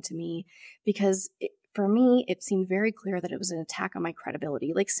disturbing to me because for me, it seemed very clear that it was an attack on my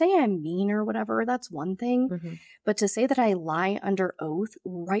credibility. Like say I'm mean or whatever, that's one thing. But to say that I lie under oath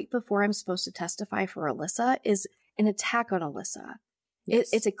right before I'm supposed to testify for Alyssa is an attack on Alyssa. Yes.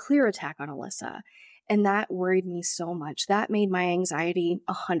 It's a clear attack on Alyssa. And that worried me so much. That made my anxiety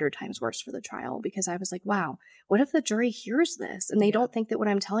 100 times worse for the trial because I was like, wow, what if the jury hears this and they don't think that what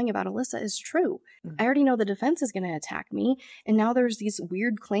I'm telling about Alyssa is true? I already know the defense is going to attack me. And now there's these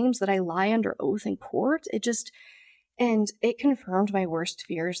weird claims that I lie under oath in court. And it confirmed my worst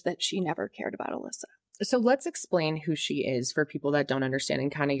fears that she never cared about Alyssa. So let's explain who she is for people that don't understand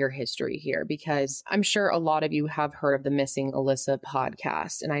and kind of your history here, because I'm sure a lot of you have heard of the Missing Alyssa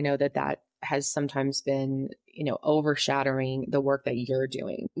podcast. And I know that has sometimes been, overshadowing the work that you're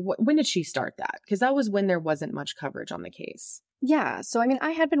doing. When did she start that? Because that was when there wasn't much coverage on the case. Yeah. So,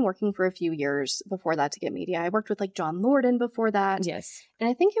 I had been working for a few years before that to get media. I worked with like John Lorden before that. Yes. And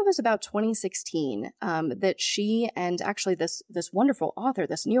I think it was about 2016 that she and actually this wonderful author,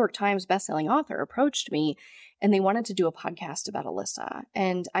 this New York Times bestselling author approached me and they wanted to do a podcast about Alyssa.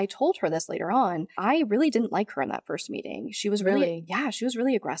 And I told her this later on. I really didn't like her in that first meeting. She was she was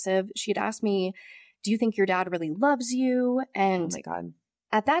really aggressive. She had asked me, do you think your dad really loves you? And oh my God.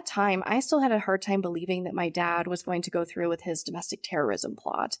 At that time, I still had a hard time believing that my dad was going to go through with his domestic terrorism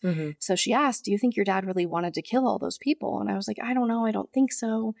plot. So she asked, do you think your dad really wanted to kill all those people? And I was like, I don't know. I don't think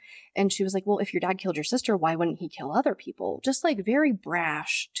so. And she was like, well, if your dad killed your sister, why wouldn't he kill other people? Just like very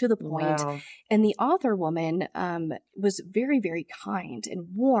brash to the point. Wow. And the author woman was very, very kind and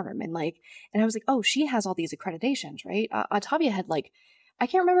warm. And I was like, oh, she has all these accreditations, right? Ottavia had I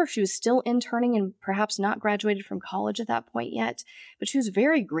can't remember if she was still interning and perhaps not graduated from college at that point yet, but she was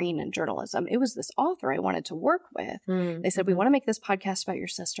very green in journalism. It was this author I wanted to work with. They said, we want to make this podcast about your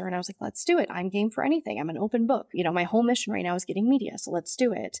sister. And I was like, let's do it. I'm game for anything. I'm an open book. My whole mission right now is getting media. So let's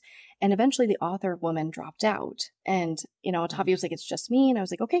do it. And eventually the author woman dropped out. And, Ottavia was like, it's just me. And I was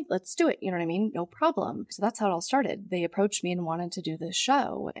like, okay, let's do it. You know what I mean? No problem. So that's how it all started. They approached me and wanted to do this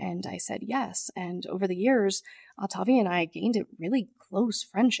show. And I said yes. And over the years, Ottavia and I gained a really close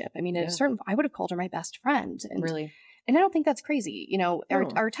friendship. At a certain point, I would have called her my best friend. And, really? And I don't think that's crazy.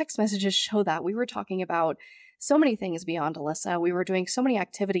 Our text messages show that. We were talking about so many things beyond Alyssa. We were doing so many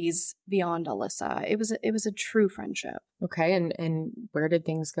activities beyond Alyssa. It was a true friendship. Okay. And where did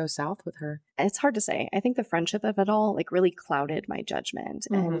things go south with her? It's hard to say. I think the friendship of it all really clouded my judgment.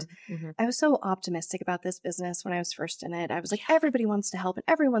 And I was so optimistic about this business when I was first in it. I was like, everybody wants to help and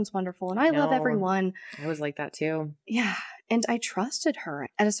everyone's wonderful and I love everyone. I was like that too. Yeah. And I trusted her.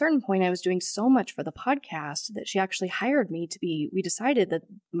 At a certain point, I was doing so much for the podcast that she actually hired me we decided that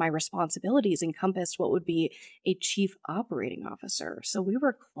my responsibilities encompassed what would be a chief operating officer. So we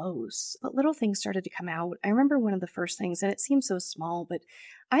were close, but little things started to come out. I remember one of the first things, and it seems so small, but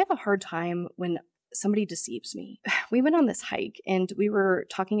I have a hard time when somebody deceives me. We went on this hike and we were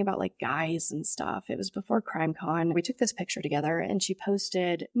talking about guys and stuff. It was before CrimeCon. We took this picture together and she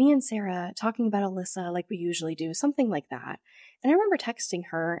posted me and Sarah talking about Alyssa like we usually do, something like that. And I remember texting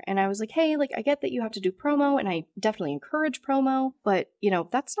her and I was like, hey, I get that you have to do promo and I definitely encourage promo, but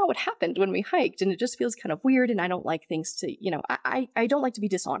that's not what happened when we hiked and it just feels kind of weird. And I don't like things to, I don't like to be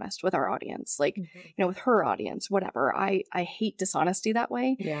dishonest with our audience, with her audience, whatever. I hate dishonesty that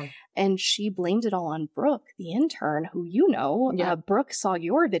way. Yeah. And she blamed it all on Brooke, the intern, who Brooke saw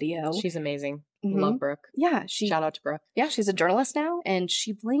your video. She's amazing. Love Brooke. Yeah. Shout out to Brooke. Yeah, she's a journalist now. And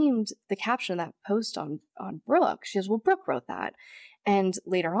she blamed the caption of that post on Brooke. She says, well, Brooke wrote that. And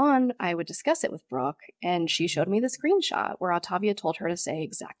later on, I would discuss it with Brooke. And she showed me the screenshot where Ottavia told her to say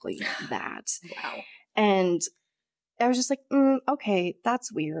exactly that. Wow. And I was just like, okay,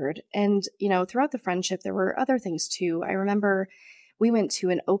 that's weird. And, throughout the friendship, there were other things too. I remember we went to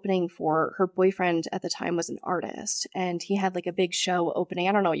an opening for her boyfriend at the time was an artist and he had a big show opening.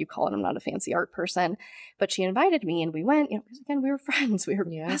 I don't know what you call it. I'm not a fancy art person, but she invited me and we went, because again, we were friends. We were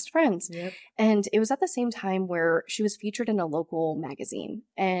best friends. Yep. And it was at the same time where she was featured in a local magazine.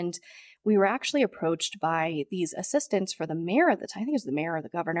 And we were actually approached by these assistants for the mayor at the time. I think it was the mayor or the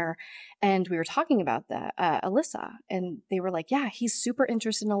governor. And we were talking about Alyssa. And they were like, yeah, he's super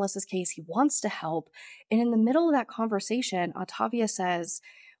interested in Alyssa's case. He wants to help. And in the middle of that conversation, Ottavia says,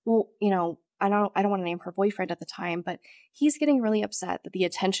 well, I don't want to name her boyfriend at the time, but he's getting really upset that the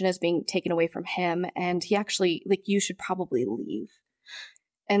attention is being taken away from him. And he actually, like, you should probably leave.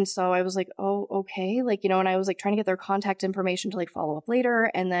 And so I was like, oh, okay. Like, and I was like trying to get their contact information to like follow up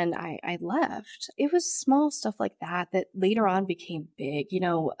later. And then I left. It was small stuff like that later on became big.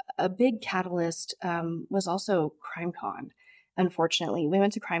 A big catalyst was also CrimeCon. Unfortunately, we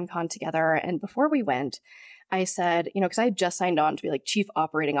went to CrimeCon together. And before we went, I said, because I had just signed on to be like chief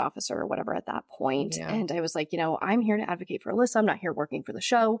operating officer or whatever at that point. Yeah. And I was like, I'm here to advocate for Alyssa. I'm not here working for the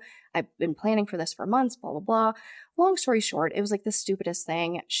show. I've been planning for this for months, blah, blah, blah. Long story short, it was like the stupidest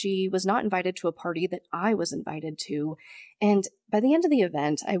thing. She was not invited to a party that I was invited to. And by the end of the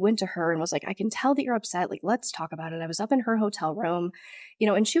event, I went to her and was like, I can tell that you're upset. Like, let's talk about it. I was up in her hotel room,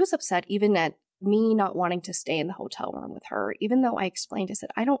 and she was upset even at me not wanting to stay in the hotel room with her, even though I explained, I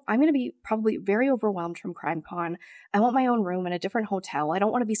said, I'm going to be probably very overwhelmed from CrimeCon. I want my own room in a different hotel. I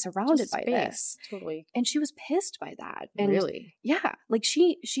don't want to be surrounded by this. Totally. And she was pissed by that. And really? Yeah. Like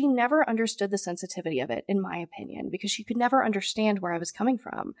she never understood the sensitivity of it, in my opinion, because she could never understand where I was coming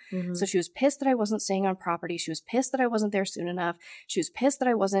from. Mm-hmm. So she was pissed that I wasn't staying on property. She was pissed that I wasn't there soon enough. She was pissed that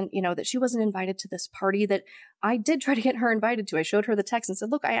I wasn't, that she wasn't invited to this party that I did try to get her invited to. I showed her the text and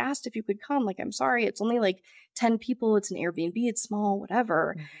said, look, I asked if you could come. Like, I'm sorry. It's only like 10 people. It's an Airbnb. It's small,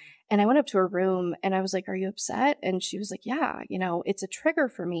 whatever. Mm-hmm. And I went up to her room and I was like, are you upset? And she was like, yeah, it's a trigger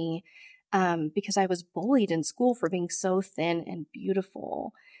for me because I was bullied in school for being so thin and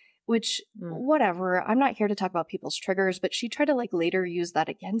beautiful, which whatever. I'm not here to talk about people's triggers, but she tried to like later use that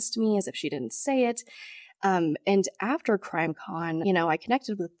against me as if she didn't say it. And after CrimeCon, I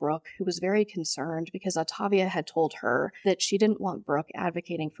connected with Brooke, who was very concerned because Otavia had told her that she didn't want Brooke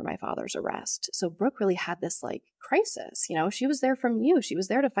advocating for my father's arrest. So Brooke really had this like crisis, she was there from you. She was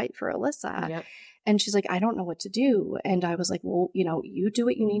there to fight for Alyssa. Yep. And she's like, I don't know what to do. And I was like, well, you do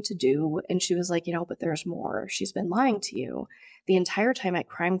what you need to do. And she was like, but there's more. She's been lying to you. The entire time at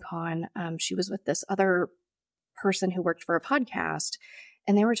CrimeCon, she was with this other person who worked for a podcast.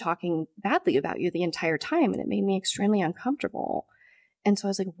 And they were talking badly about you the entire time. And it made me extremely uncomfortable. And so I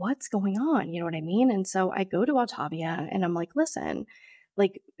was like, what's going on? You know what I mean? And so I go to Otavia and I'm like, listen,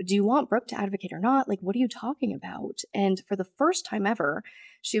 like, do you want Brooke to advocate or not? Like, what are you talking about? And for the first time ever,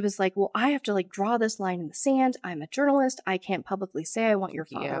 she was like, well, I have to like draw this line in the sand. I'm a journalist. I can't publicly say I want your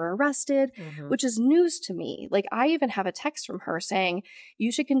father arrested, which is news to me. Like, I even have a text from her saying,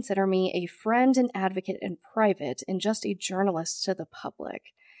 you should consider me a friend and advocate in private and just a journalist to the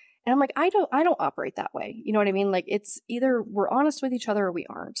public. And I'm like, I don't operate that way. You know what I mean? Like, it's either we're honest with each other or we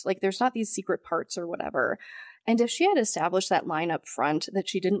aren't. Like, there's not these secret parts or whatever. And if she had established that line up front that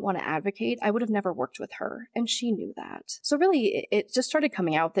she didn't want to advocate, I would have never worked with her. And she knew that. So really, it just started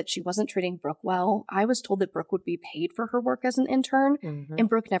coming out that she wasn't treating Brooke well. I was told that Brooke would be paid for her work as an intern, and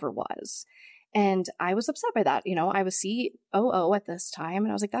Brooke never was. And I was upset by that. I was COO at this time, and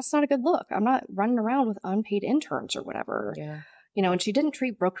I was like, that's not a good look. I'm not running around with unpaid interns or whatever. Yeah. And she didn't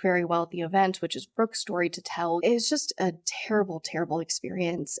treat Brooke very well at the event, which is Brooke's story to tell. It was just a terrible, terrible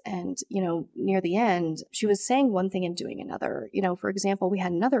experience. And, near the end, she was saying one thing and doing another. For example, we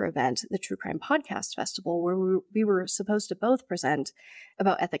had another event, the True Crime Podcast Festival, where we were supposed to both present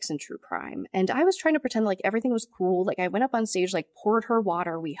about ethics in true crime. And I was trying to pretend like everything was cool. Like, I went up on stage, like poured her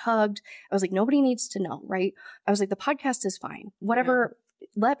water. We hugged. I was like, nobody needs to know, right? I was like, the podcast is fine. Whatever. Yeah.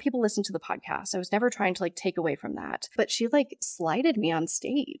 Let people listen to the podcast. I was never trying to like take away from that. But she like slighted me on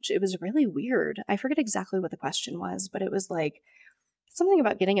stage. It was really weird. I forget exactly what the question was, but it was like something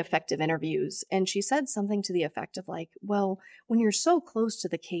about getting effective interviews. And she said something to the effect of like, well, when you're so close to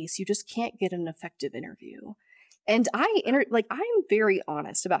the case, you just can't get an effective interview. And I'm very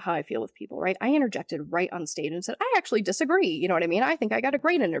honest about how I feel with people, right? I interjected right on stage and said, I actually disagree. You know what I mean? I think I got a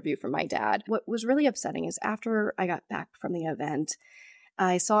great interview from my dad. What was really upsetting is after I got back from the event,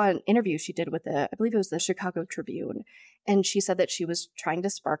 I saw an interview she did with I believe it was the Chicago Tribune, and she said that she was trying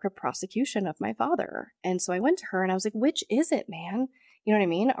to spark a prosecution of my father. And so I went to her and I was like, which is it, man? You know what I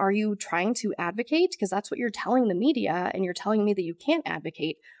mean? Are you trying to advocate? Because that's what you're telling the media, and you're telling me that you can't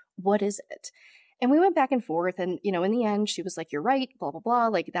advocate. What is it? And we went back and forth, and, in the end, she was like, you're right, blah, blah, blah.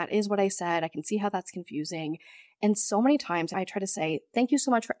 Like, that is what I said. I can see how that's confusing. And so many times I try to say, thank you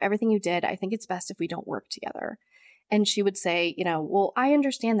so much for everything you did. I think it's best if we don't work together. And she would say, well, I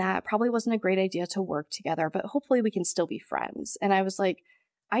understand that. It probably wasn't a great idea to work together, but hopefully we can still be friends. And I was like,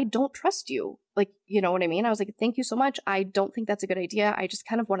 I don't trust you. Like, you know what I mean? I was like, thank you so much. I don't think that's a good idea. I just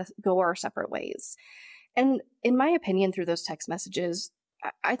kind of want to go our separate ways. And in my opinion, through those text messages,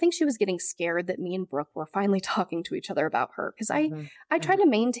 I think she was getting scared that me and Brooke were finally talking to each other about her. Because Mhm. I try to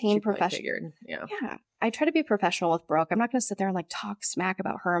maintain She probably professional. figured. Yeah. Yeah. I try to be professional with Brooke. I'm not going to sit there and like talk smack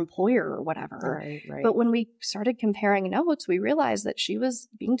about her employer or whatever. Right. But when we started comparing notes, we realized that she was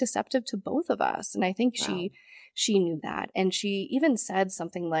being deceptive to both of us. And I think Wow. she knew that. And she even said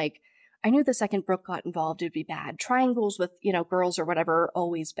something like, I knew the second Brooke got involved, it'd be bad. Triangles with, girls or whatever are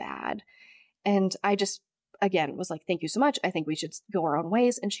always bad. And I just, again, was like, thank you so much. I think we should go our own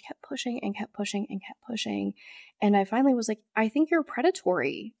ways. And she kept pushing and kept pushing and kept pushing. And I finally was like, I think you're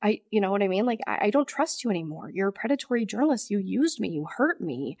predatory. You know what I mean? Like, I don't trust you anymore. You're a predatory journalist. You used me. You hurt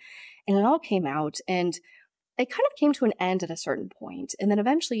me. And it all came out. And it kind of came to an end at a certain point. And then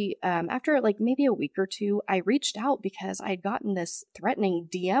eventually, after like maybe a week or two, I reached out because I had gotten this threatening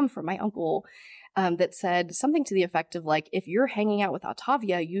DM from my uncle that said something to the effect of like, if you're hanging out with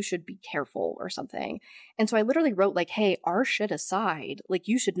Octavia, you should be careful or something. And so I literally wrote like, hey, our shit aside, like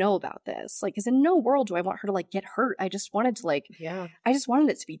you should know about this. Like, because in no world do I want her to like get hurt. I just wanted to like, I just wanted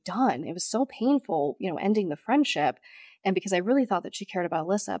it to be done. It was so painful, ending the friendship. And because I really thought that she cared about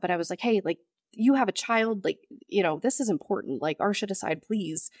Alyssa, but I was like, hey, like you have a child, like, this is important. Like our shit aside,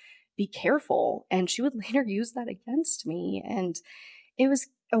 please be careful. And she would later use that against me. And it was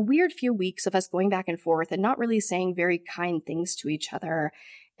a weird few weeks of us going back and forth and not really saying very kind things to each other.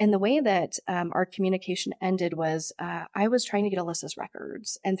 And the way that our communication ended was I was trying to get Alyssa's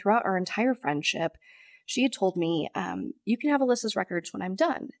records. And throughout our entire friendship, she had told me, you can have Alyssa's records when I'm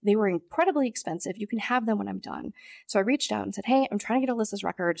done. They were incredibly expensive. You can have them when I'm done. So I reached out and said, hey, I'm trying to get Alyssa's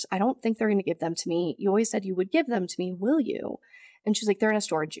records. I don't think they're going to give them to me. You always said you would give them to me. Will you? And she's like, they're in a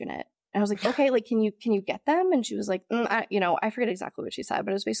storage unit. And I was like, okay, like, can you get them? And she was like, I forget exactly what she said,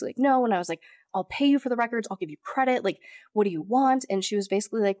 but it was basically like, no. And I was like, I'll pay you for the records. I'll give you credit. Like, what do you want? And she was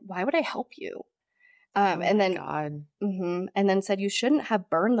basically like, why would I help you? And then, God. And then said, you shouldn't have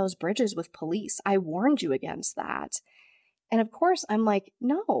burned those bridges with police. I warned you against that. And of course, I'm like,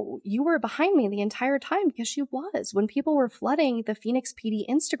 no, you were behind me the entire time because she was. When people were flooding the Phoenix PD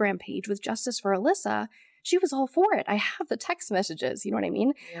Instagram page with justice for Alyssa, she was all for it. I have the text messages. You know what I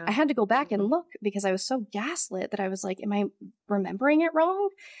mean? Yeah. I had to go back and look because I was so gaslit that I was like, am I remembering it wrong?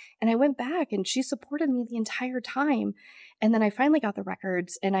 And I went back and she supported me the entire time. And then I finally got the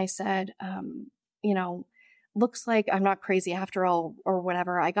records and I said, looks like I'm not crazy after all or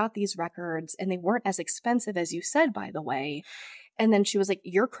whatever. I got these records and they weren't as expensive as you said, by the way. And then she was like,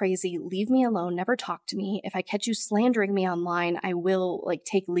 you're crazy. Leave me alone. Never talk to me. If I catch you slandering me online, I will like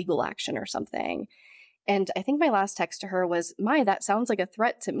take legal action or something. And I think my last text to her was, that sounds like a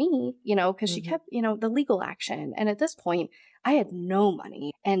threat to me, because she kept, the legal action. And at this point, I had no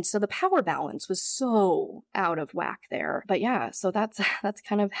money. And so the power balance was so out of whack there. But yeah, so that's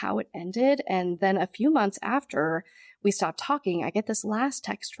kind of how it ended. And then a few months after we stopped talking, I get this last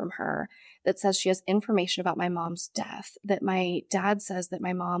text from her that says she has information about my mom's death, that my dad says that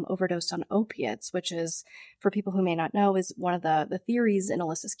my mom overdosed on opiates, which is, for people who may not know, is one of the theories in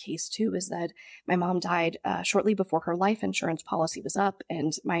Alyssa's case too, is that my mom died shortly before her life insurance policy was up.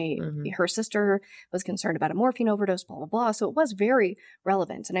 And her sister was concerned about a morphine overdose, blah, blah, blah. So it was very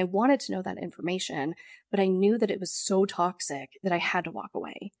relevant. And I wanted to know that information, but I knew that it was so toxic that I had to walk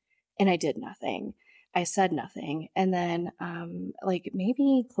away. And I did nothing. I said nothing. And then like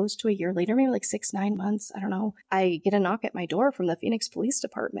maybe close to a year later, maybe like 6-9 months, I don't know, I get a knock at my door from the Phoenix Police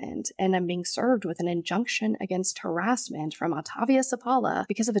Department and I'm being served with an injunction against harassment from Octavia Sapala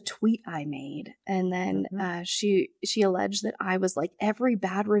because of a tweet I made. And then she alleged that I was like every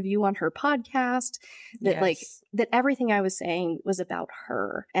bad review on her podcast, that that everything I was saying was about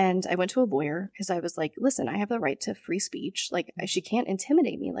her. And I went to a lawyer because I was like, listen, I have the right to free speech. Like she can't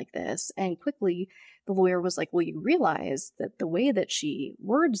intimidate me like this. And quickly, the lawyer was like, well, you realize that the way that she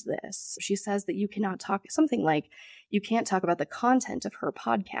words this, she says that you cannot talk, something like, you can't talk about the content of her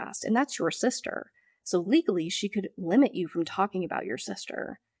podcast, and that's your sister. So legally, she could limit you from talking about your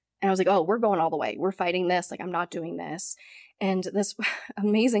sister. And I was like, oh, we're going all the way. We're fighting this. Like, I'm not doing this. And this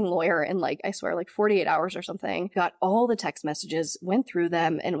amazing lawyer in like, I swear, like 48 hours or something, got all the text messages, went through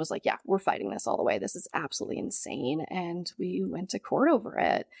them and was like, yeah, we're fighting this all the way. This is absolutely insane. And we went to court over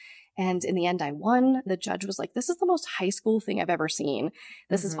it. And in the end, I won. The judge was like, this is the most high school thing I've ever seen.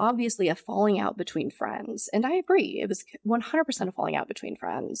 This is obviously a falling out between friends. And I agree. It was 100% a falling out between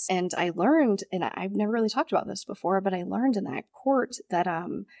friends. And I learned, and I've never really talked about this before, but I learned in that court that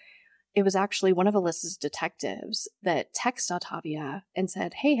it was actually one of Alyssa's detectives that texted Octavia and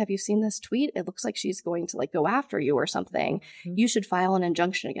said, hey, have you seen this tweet? It looks like she's going to like go after you or something. You should file an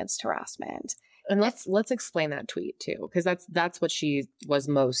injunction against harassment. And let's explain that tweet too, because that's what she was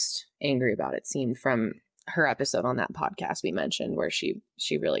most angry about, it seemed, from her episode on that podcast we mentioned where she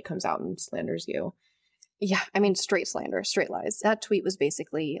really comes out and slanders you. Yeah, I mean, straight slander, straight lies. That tweet was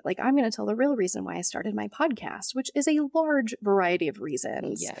basically like, I'm going to tell the real reason why I started my podcast, which is a large variety of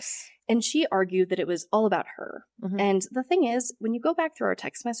reasons. Yes. And she argued that it was all about her. Mm-hmm. And the thing is, when you go back through our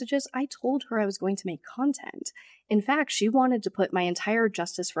text messages, I told her I was going to make content. In fact, she wanted to put my entire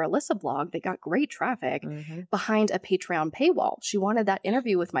Justice for Alyssa blog that got great traffic behind a Patreon paywall. She wanted that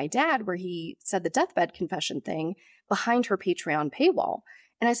interview with my dad where he said the deathbed confession thing behind her Patreon paywall.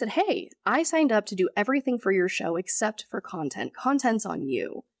 And I said, hey, I signed up to do everything for your show except for content. Content's on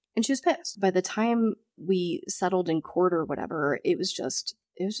you. And she was pissed. By the time we settled in court or whatever, it was just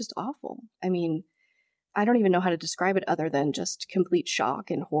awful. I mean, I don't even know how to describe it other than just complete shock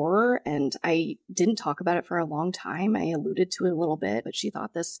and horror. And I didn't talk about it for a long time. I alluded to it a little bit, but she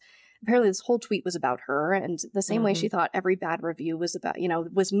thought apparently this whole tweet was about her. And the same way she thought every bad review was about,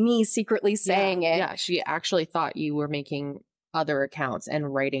 was me secretly saying it. Yeah, she actually thought you were making other accounts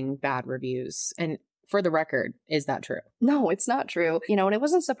and writing bad reviews. And for the record, is that true? No, it's not true. And it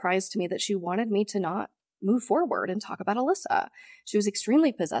wasn't a surprise to me that she wanted me to not move forward and talk about Alyssa. She was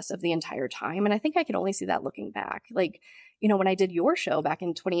extremely possessive the entire time. And I think I could only see that looking back. Like, when I did your show back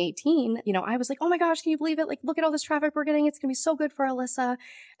in 2018, I was like, oh my gosh, can you believe it? Like, look at all this traffic we're getting. It's going to be so good for Alyssa.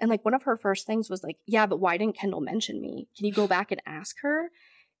 And like, one of her first things was like, yeah, but why didn't Kendall mention me? Can you go back and ask her?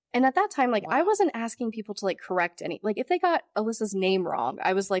 And at that time, like, I wasn't asking people to like correct any, like if they got Alyssa's name wrong,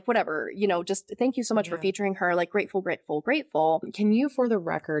 I was like, whatever, just thank you so much for featuring her. Like grateful. Can you, for the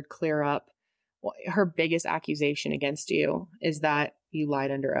record, clear up her biggest accusation against you is that you lied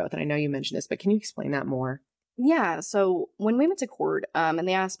under oath? And I know you mentioned this, but can you explain that more? Yeah. So when we went to court and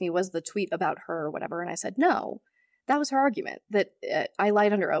they asked me, was the tweet about her or whatever? And I said, no. That was her argument, that I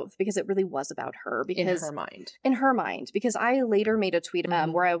lied under oath because it really was about her. Because in her mind, because I later made a tweet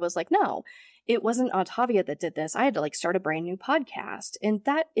where I was like, no, it wasn't Ottavia that did this. I had to like start a brand new podcast. And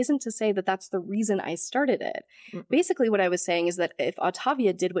that isn't to say that that's the reason I started it. Basically, what I was saying is that if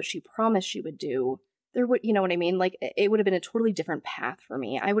Ottavia did what she promised she would do, there would, you know what I mean? Like it would have been a totally different path for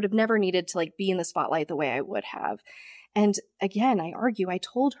me. I would have never needed to like be in the spotlight the way I would have. And again, I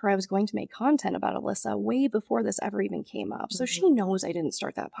told her I was going to make content about Alyssa way before this ever even came up. So she knows I didn't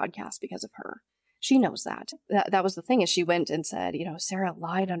start that podcast because of her. She knows that. That was the thing, is she went and said, Sarah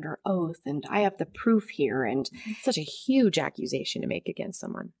lied under oath and I have the proof here. And it's such a huge accusation to make against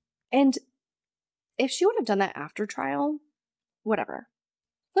someone. And if she would have done that after trial, whatever.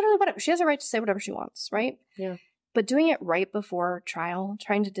 Literally whatever. She has a right to say whatever she wants, right? Yeah. But doing it right before trial,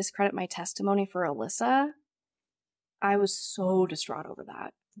 trying to discredit my testimony for Alyssa, I was so distraught over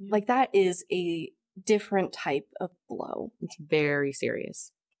that. Yeah. Like, that is a different type of blow. It's very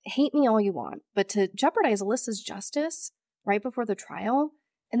serious. Hate me all you want, but to jeopardize Alyssa's justice right before the trial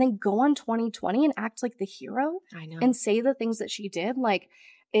and then go on 2020 and act like the hero and say the things that she did, like,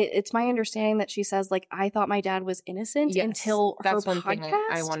 it's my understanding that she says, like, I thought my dad was innocent until that's her one podcast. Thing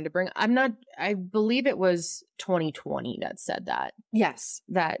I wanted to bring. I believe it was 2020 that said that. Yes.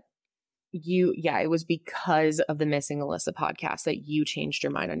 That it was because of the Missing Alyssa podcast that you changed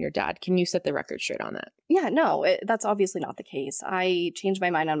your mind on your dad. Can you set the record straight on that? Yeah, no, that's obviously not the case. I changed my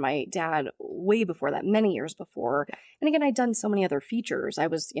mind on my dad way before that, many years before. Yeah. And again, I'd done so many other features. I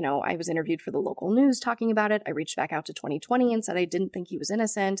was interviewed for the local news talking about it. I reached back out to 2020 and said I didn't think he was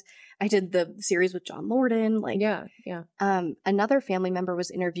innocent. I did the series with John Lorden. Another family member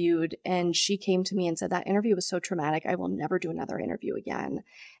was interviewed and she came to me and said that interview was so traumatic, I will never do another interview again.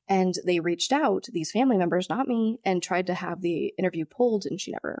 And they reached out, these family members, not me, and tried to have the interview pulled, and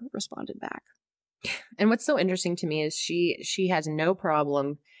she never responded back. And what's so interesting to me is she has no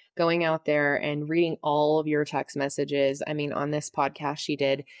problem going out there and reading all of your text messages. I mean, on this podcast she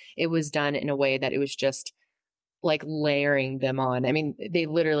did, it was done in a way that it was just like layering them on. I mean, they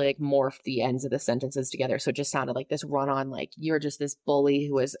literally like morphed the ends of the sentences together. So it just sounded like this run on, like you're just this bully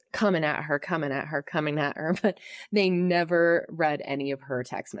who was coming at her. But they never read any of her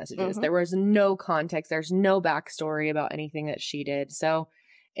text messages. There was no context. There's no backstory about anything that she did. So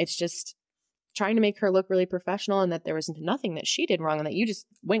it's just trying to make her look really professional and that there was nothing that she did wrong and that you just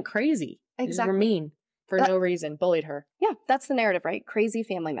went crazy. Exactly. You were mean for no reason, bullied her. Yeah, that's the narrative, right? Crazy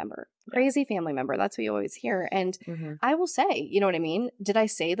family member. Crazy family member. That's what you always hear. And I will say, you know what I mean? Did I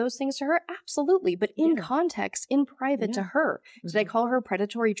say those things to her? Absolutely. But in context, in private to her. Did I call her a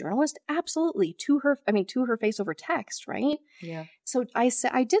predatory journalist? Absolutely. To her face over text, right? Yeah. So I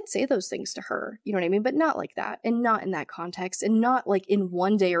did say those things to her, you know what I mean? But not like that, and not in that context, and not like in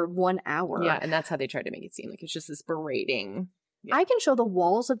one day or 1 hour. Yeah, and that's how they tried to make it seem like it's just this berating. Yeah. I can show the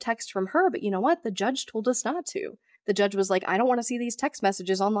walls of text from her, but you know what? The judge told us not to. The judge was like, I don't want to see these text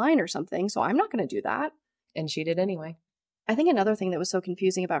messages online or something, so I'm not going to do that. And she did anyway. I think another thing that was so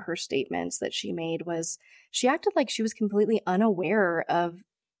confusing about her statements that she made was she acted like she was completely unaware of,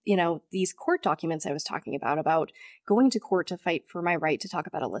 these court documents I was talking about going to court to fight for my right to talk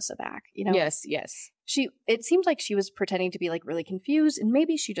about Alyssa back. Yes. It seemed like she was pretending to be like really confused, and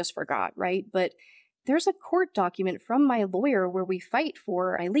maybe she just forgot, right? But there's a court document from my lawyer where we fight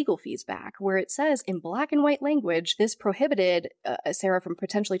for my legal fees back, where it says in black and white language, this prohibited Sarah from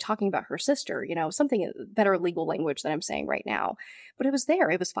potentially talking about her sister, something better legal language than I'm saying right now. But it was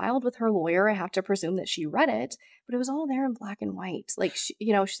there. It was filed with her lawyer. I have to presume that she read it, but it was all there in black and white. Like,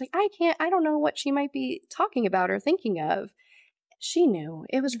 she's like, I don't know what she might be talking about or thinking of. She knew.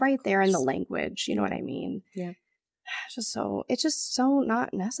 It was right there in the language. You know what I mean? Yeah. It's just so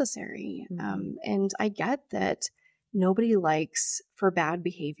not necessary. And I get that nobody likes for bad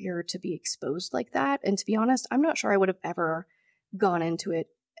behavior to be exposed like that. And to be honest, I'm not sure I would have ever gone into it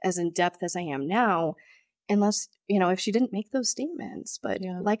as in depth as I am now, unless, if she didn't make those statements. But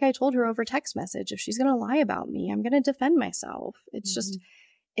like I told her over text message, if she's going to lie about me, I'm going to defend myself. It's just,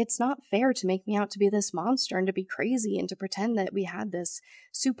 it's not fair to make me out to be this monster and to be crazy and to pretend that we had this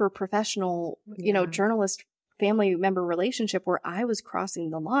super professional, journalist family member relationship where I was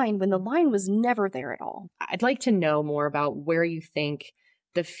crossing the line when the line was never there at all. I'd like to know more about where you think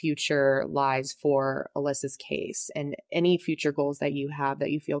the future lies for Alyssa's case and any future goals that you have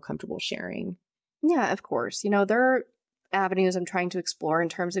that you feel comfortable sharing. Yeah, of course. There are avenues I'm trying to explore in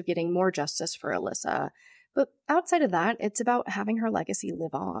terms of getting more justice for Alyssa. But outside of that, it's about having her legacy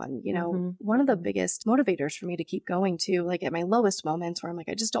live on. One of the biggest motivators for me to keep going to, like at my lowest moments where I'm like,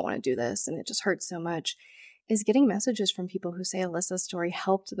 I just don't want to do this and it just hurts so much, is getting messages from people who say Alyssa's story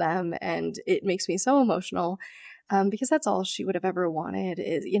helped them. And it makes me so emotional because that's all she would have ever wanted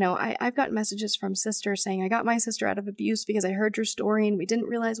is, I've gotten messages from sisters saying, I got my sister out of abuse because I heard your story and we didn't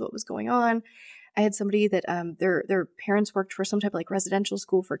realize what was going on. I had somebody that their parents worked for some type of like residential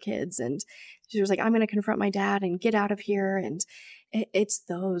school for kids. And she was like, I'm going to confront my dad and get out of here. And it's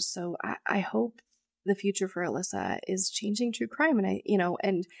those. So I hope the future for Alyssa is changing true crime. And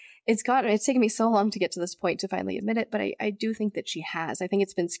and it's taken me so long to get to this point to finally admit it, but I do think that she has. I think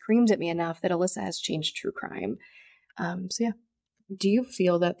it's been screamed at me enough that Alyssa has changed true crime. So yeah. Do you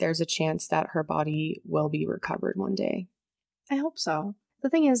feel that there's a chance that her body will be recovered one day? I hope so. The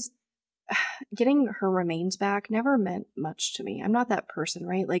thing is, getting her remains back never meant much to me. I'm not that person,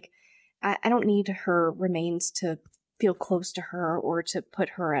 right? Like, I don't need her remains to feel close to her or to put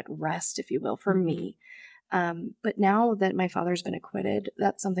her at rest, if you will, for me. But now that my father's been acquitted,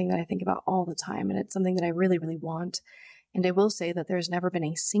 that's something that I think about all the time. And it's something that I really, really want. And I will say that there's never been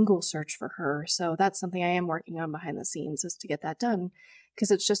a single search for her. So that's something I am working on behind the scenes, is to get that done,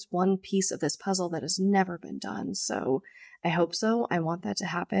 because it's just one piece of this puzzle that has never been done. So I hope so. I want that to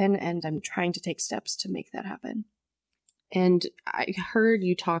happen. And I'm trying to take steps to make that happen. And I heard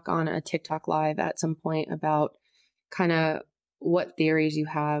you talk on a TikTok live at some point about kind of what theories you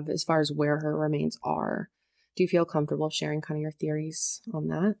have as far as where her remains are. Do you feel comfortable sharing kind of your theories on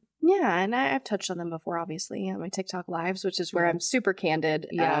that? Yeah, and I've touched on them before, obviously, on my TikTok lives, which is where I'm super candid.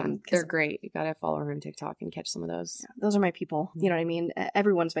 Yeah, they're great. You got to follow her on TikTok and catch some of those. Yeah, those are my people. You know what I mean?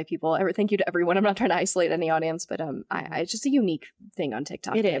 Everyone's my people. Thank you to everyone. I'm not trying to isolate any audience, but it's just a unique thing on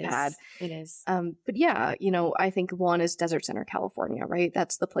TikTok that I've had. It is. But yeah, I think one is Desert Center, California, right?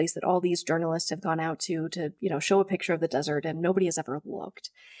 That's the place that all these journalists have gone out to show a picture of the desert, and nobody has ever looked.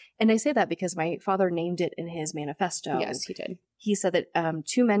 And I say that because my father named it in his manifesto. Yes, he did. He said that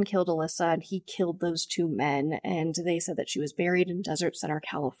 2 men killed Alyssa, and he killed those 2 men. And they said that she was buried in Desert Center,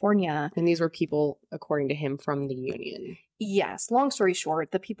 California. And these were people, according to him, from the Union. Yes. Long story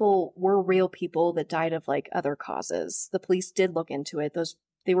short, the people were real people that died of like other causes. The police did look into it.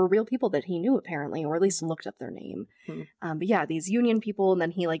 They were real people that he knew, apparently, or at least looked up their name. But yeah, these Union people, and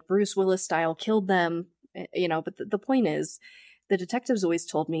then he, like Bruce Willis style, killed them. But the point is, the detectives always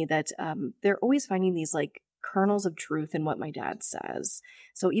told me that they're always finding these like kernels of truth in what my dad says.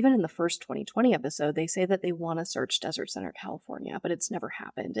 So even in the first 2020 episode, they say that they want to search Desert Center, California, but it's never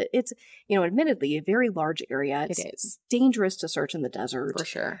happened. It's, admittedly a very large area. It's dangerous to search in the desert. For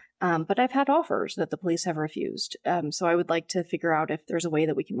sure. But I've had offers that the police have refused. So I would like to figure out if there's a way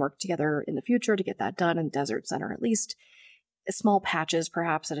that we can work together in the future to get that done in Desert Center, at least small patches,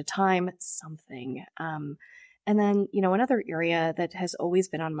 perhaps at a time, something. And then, another area that has always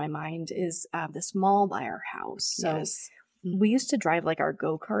been on my mind is this mall by our house. So we used to drive like our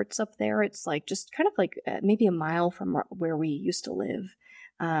go-karts up there. It's like just kind of like maybe a mile from where we used to live.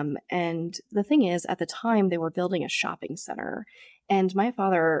 And the thing is, at the time, they were building a shopping center. And my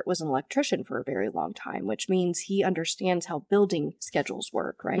father was an electrician for a very long time, which means he understands how building schedules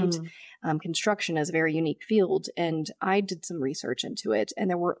work, right? Construction is a very unique field. And I did some research into it, and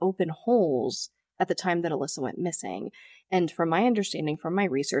there were open holes at the time that Alyssa went missing. And from my understanding, from my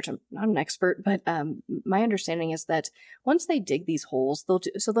research, I'm not an expert, but my understanding is that once they dig these holes,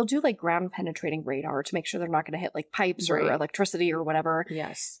 they'll do like ground penetrating radar to make sure they're not going to hit like pipes or electricity or whatever.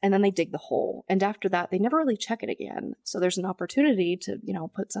 Yes. And then they dig the hole. And after that, they never really check it again. So there's an opportunity to,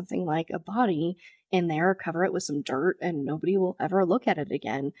 put something like a body in there, cover it with some dirt, and nobody will ever look at it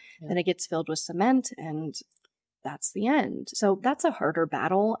again. Yeah. Then it gets filled with cement, and that's the end. So that's a harder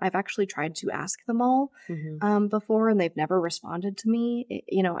battle. I've actually tried to ask them all before, and they've never responded to me.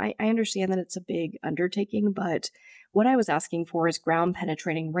 I understand that it's a big undertaking, but what I was asking for is ground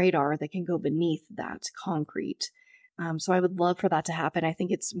penetrating radar that can go beneath that concrete. So I would love for that to happen. I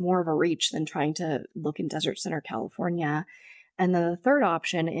think it's more of a reach than trying to look in Desert Center, California. And then the third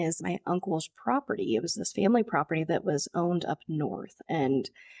option is my uncle's property. It was this family property that was owned up north. And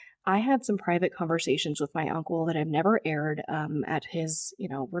I had some private conversations with my uncle that I've never aired at his,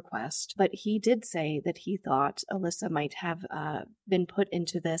 request. But he did say that he thought Alyssa might have been put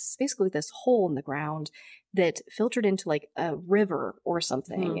into this hole in the ground that filtered into like a river or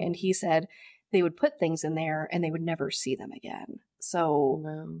something. And he said they would put things in there and they would never see them again.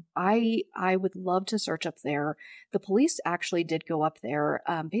 So I would love to search up there. The police actually did go up there,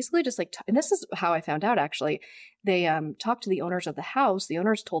 basically just like, and this is how I found out actually. They talked to the owners of the house. The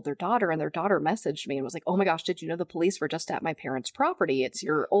owners told their daughter, and their daughter messaged me and was like, "Oh my gosh, did you know the police were just at my parents' property? It's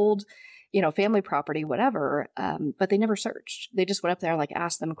your old, family property, whatever." But they never searched. They just went up there and like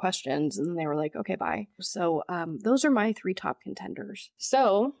asked them questions, and then they were like, "Okay, bye." So those are my 3 top contenders.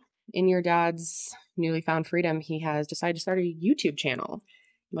 So in your dad's newly found freedom, he has decided to start a YouTube channel.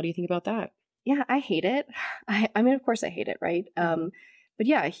 What do you think about that? Yeah, I hate it. I mean, of course I hate it, right? But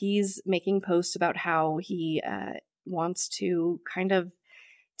yeah, he's making posts about how he wants to kind of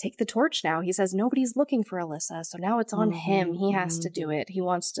take the torch now. He says nobody's looking for Alyssa, so now it's on him. He has to do it. He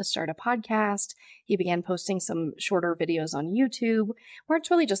wants to start a podcast. He began posting some shorter videos on YouTube where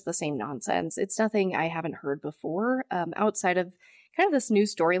it's really just the same nonsense. It's nothing I haven't heard before, outside of kind of this new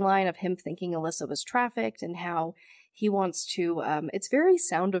storyline of him thinking Alyssa was trafficked and how he wants to, it's very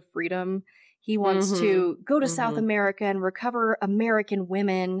Sound of Freedom. He wants to go to South America and recover American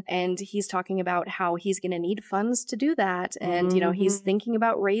women. And he's talking about how he's going to need funds to do that. And, he's thinking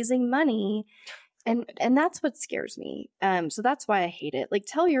about raising money. And that's what scares me. So that's why I hate it. Like,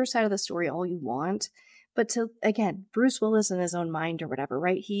 tell your side of the story all you want. But again, Bruce Willis in his own mind or whatever,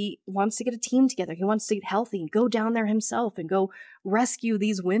 right? He wants to get a team together. He wants to get healthy and go down there himself and go rescue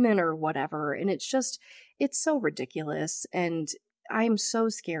these women or whatever. And it's so ridiculous. And I'm so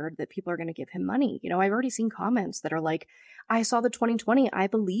scared that people are going to give him money. I've already seen comments that are like, "I saw the 2020, I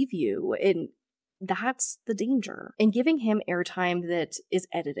believe you." And that's the danger. And giving him airtime that is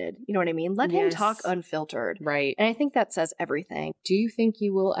edited. You know what I mean? Let him talk unfiltered. Right. And I think that says everything. Do you think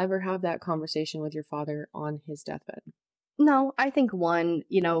you will ever have that conversation with your father on his deathbed? No, I think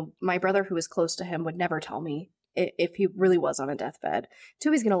my brother who is close to him would never tell me if he really was on a deathbed.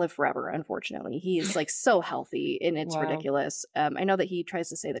 2, he's going to live forever, unfortunately. He's like so healthy and it's ridiculous. I know that he tries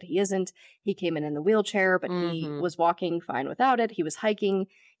to say that he isn't. He came in the wheelchair, but he was walking fine without it. He was hiking,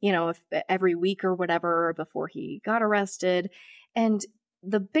 every week or whatever before he got arrested. And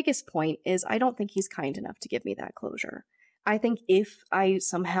the biggest point is I don't think he's kind enough to give me that closure. I think if I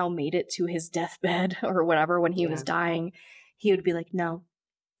somehow made it to his deathbed or whatever when he was dying, he would be like, "No,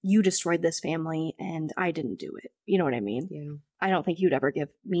 you destroyed this family and I didn't do it." You know what I mean? Yeah. I don't think he would ever give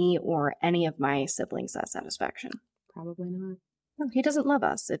me or any of my siblings that satisfaction. Probably not. No, he doesn't love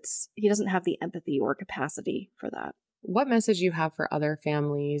us. He doesn't have the empathy or capacity for that. What message you have for other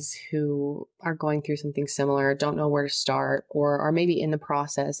families who are going through something similar, don't know where to start, or are maybe in the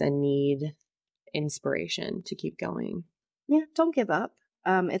process and need inspiration to keep going? Yeah, don't give up.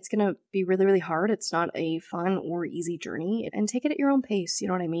 It's going to be really, really hard. It's not a fun or easy journey, and take it at your own pace. You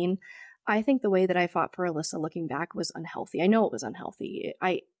know what I mean? I think the way that I fought for Alyssa looking back was unhealthy. I know it was unhealthy.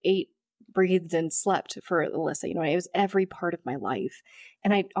 I ate, breathed, and slept for Alyssa. It was every part of my life.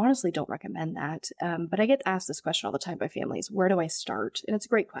 And I honestly don't recommend that. But I get asked this question all the time by families. Where do I start? And it's a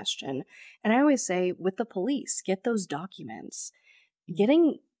great question. And I always say with the police, get those documents.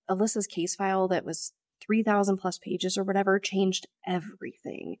 Getting Alyssa's case file that was 3,000 plus pages or whatever changed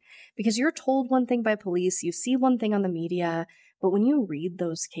everything, because you're told one thing by police, you see one thing on the media, but when you read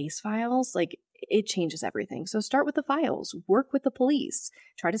those case files, like it changes everything. So start with the files, work with the police,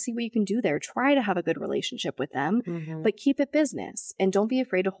 try to see what you can do there, try to have a good relationship with them, but keep it business and don't be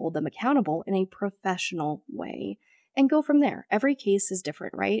afraid to hold them accountable in a professional way. And go from there. Every case is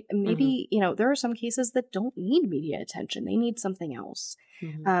different, right? And maybe, there are some cases that don't need media attention. They need something else.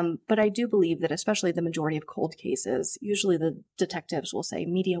 But I do believe that especially the majority of cold cases, usually the detectives will say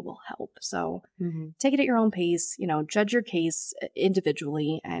media will help. So take it at your own pace, judge your case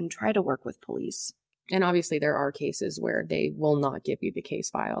individually and try to work with police. And obviously there are cases where they will not give you the case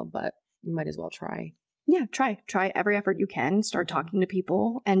file, but you might as well try. Yeah, try every effort you can. Start talking to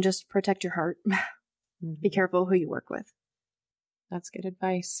people and just protect your heart. Be careful who you work with. That's good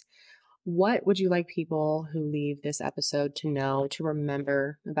advice. What would you like people who leave this episode to know, to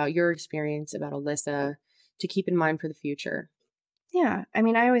remember about your experience, about Alyssa, to keep in mind for the future? Yeah. I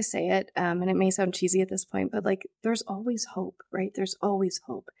mean, I always say it, and it may sound cheesy at this point, but like, there's always hope, right? There's always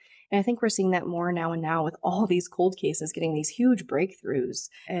hope. And I think we're seeing that more now and now with all these cold cases getting these huge breakthroughs.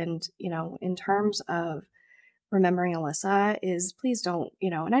 And, in terms of remembering Alyssa is please don't,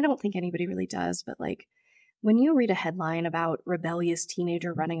 and I don't think anybody really does, but like when you read a headline about rebellious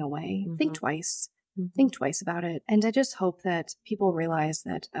teenager running away, think twice. Think twice about it. And I just hope that people realize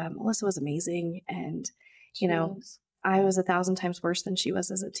that Alyssa was amazing. And, I was 1,000 times worse than she was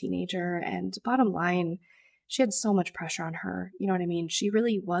as a teenager. And bottom line, she had so much pressure on her. You know what I mean? She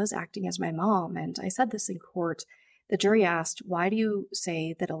really was acting as my mom. And I said this in court. The jury asked, why do you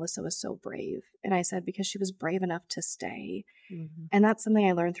say that Alyssa was so brave? And I said, because she was brave enough to stay. And that's something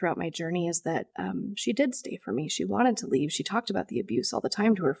I learned throughout my journey is that she did stay for me. She wanted to leave. She talked about the abuse all the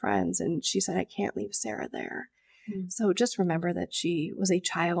time to her friends. And she said, I can't leave Sarah there. So just remember that she was a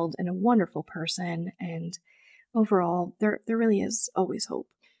child and a wonderful person. And overall, there really is always hope.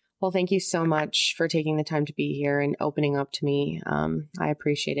 Well, thank you so much for taking the time to be here and opening up to me. I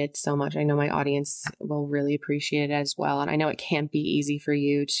appreciate it so much. I know my audience will really appreciate it as well. And I know it can't be easy for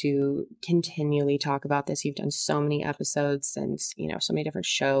you to continually talk about this. You've done so many episodes and, so many different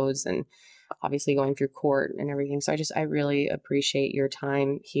shows and obviously going through court and everything. So I really appreciate your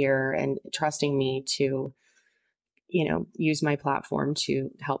time here and trusting me to use my platform to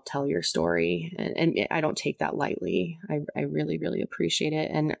help tell your story. And I don't take that lightly. I really, really appreciate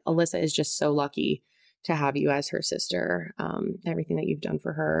it. And Alyssa is just so lucky to have you as her sister. Everything that you've done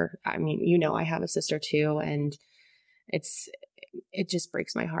for her. I mean, I have a sister too. And it just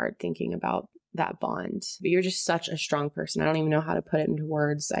breaks my heart thinking about that bond. But you're just such a strong person. I don't even know how to put it into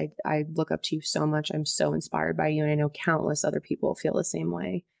words. I look up to you so much. I'm so inspired by you. And I know countless other people feel the same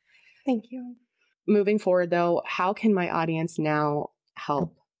way. Thank you. Moving forward, though, how can my audience now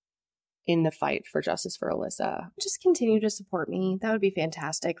help in the fight for justice for Alyssa? Just continue to support me. That would be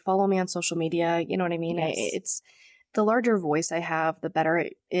fantastic. Follow me on social media. You know what I mean? Yes. It's the larger voice I have, the better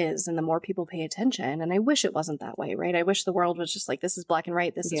it is, and the more people pay attention. And I wish it wasn't that way, right? I wish the world was just like, this is black and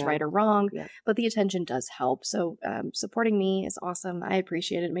white, this is right or wrong. Yeah. But the attention does help. So supporting me is awesome. I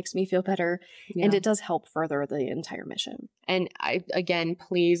appreciate it. It makes me feel better. Yeah. And it does help further the entire mission. And again,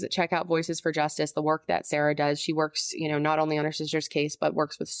 please check out Voices for Justice, the work that Sarah does. She works, not only on her sister's case, but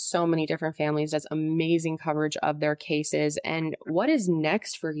works with so many different families, does amazing coverage of their cases. And what is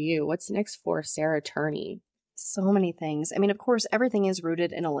next for you? What's next for Sarah Turney? So many things. I mean, of course, everything is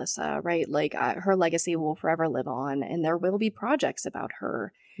rooted in Alyssa, right? Like her legacy will forever live on and there will be projects about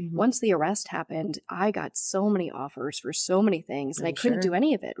her. Once the arrest happened, I got so many offers for so many things and I couldn't do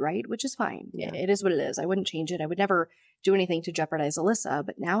any of it, right? Which is fine. Yeah. It is what it is. I wouldn't change it. I would never do anything to jeopardize Alyssa,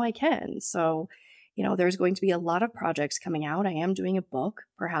 but now I can. So, there's going to be a lot of projects coming out. I am doing a book,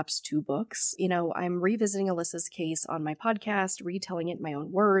 perhaps 2 books. I'm revisiting Alyssa's case on my podcast, retelling it in my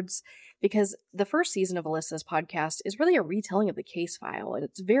own words, because the first season of Alyssa's podcast is really a retelling of the case file. And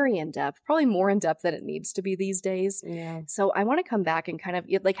it's very in-depth, probably more in-depth than it needs to be these days. Yeah. So I want to come back and kind of,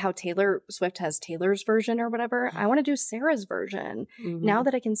 like how Taylor Swift has Taylor's version or whatever, I want to do Sarah's version. Now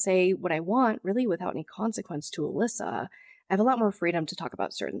that I can say what I want really without any consequence to Alyssa, I have a lot more freedom to talk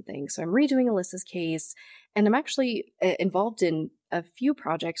about certain things. So I'm redoing Alyssa's case, and I'm actually involved in a few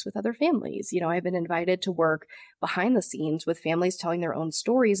projects with other families. I've been invited to work behind the scenes with families telling their own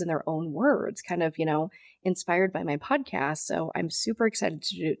stories in their own words, kind of, inspired by my podcast. So I'm super excited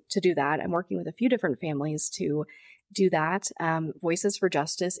to do that. I'm working with a few different families to do that. Voices for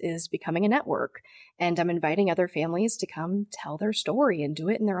Justice is becoming a network, and I'm inviting other families to come tell their story and do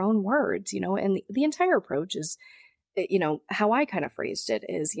it in their own words, and the entire approach is, how I kind of phrased it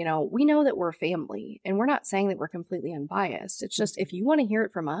is, we know that we're family and we're not saying that we're completely unbiased. It's just, if you want to hear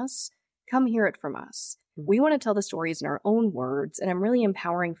it from us, come hear it from us. We want to tell the stories in our own words, and I'm really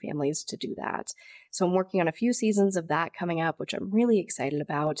empowering families to do that. So I'm working on a few seasons of that coming up, which I'm really excited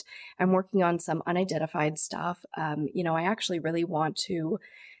about. I'm working on some unidentified stuff. I actually really want to.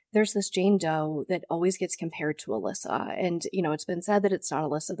 There's this Jane Doe that always gets compared to Alyssa. And, it's been said that it's not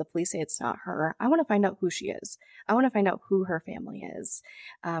Alyssa. The police say it's not her. I want to find out who she is. I want to find out who her family is.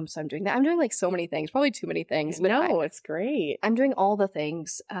 So I'm doing that. I'm doing like so many things, probably too many things. But no, it's great. I'm doing all the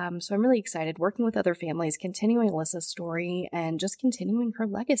things. So I'm really excited working with other families, continuing Alyssa's story and just continuing her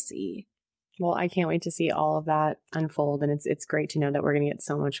legacy. Well, I can't wait to see all of that unfold. And it's great to know that we're going to get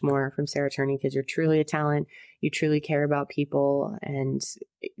so much more from Sarah Turney because you're truly a talent. You truly care about people. And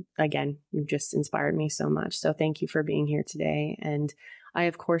again, you've just inspired me so much. So thank you for being here today. And I,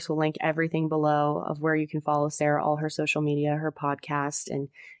 of course, will link everything below of where you can follow Sarah, all her social media, her podcast, and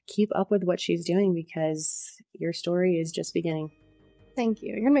keep up with what she's doing because your story is just beginning. Thank you.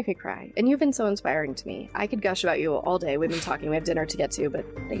 You're going to make me cry. And you've been so inspiring to me. I could gush about you all day. We've been talking. We have dinner to get to, but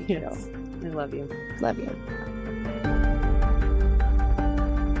thank you. I love you. Love you.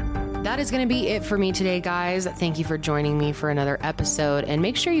 That is going to be it for me today, guys. Thank you for joining me for another episode. And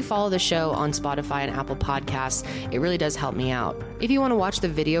make sure you follow the show on Spotify and Apple Podcasts. It really does help me out. If you want to watch the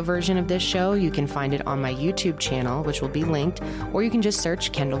video version of this show, you can find it on my YouTube channel, which will be linked, or you can just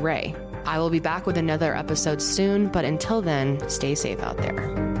search Kendall Ray. I will be back with another episode soon, but until then, stay safe out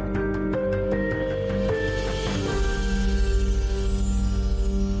there.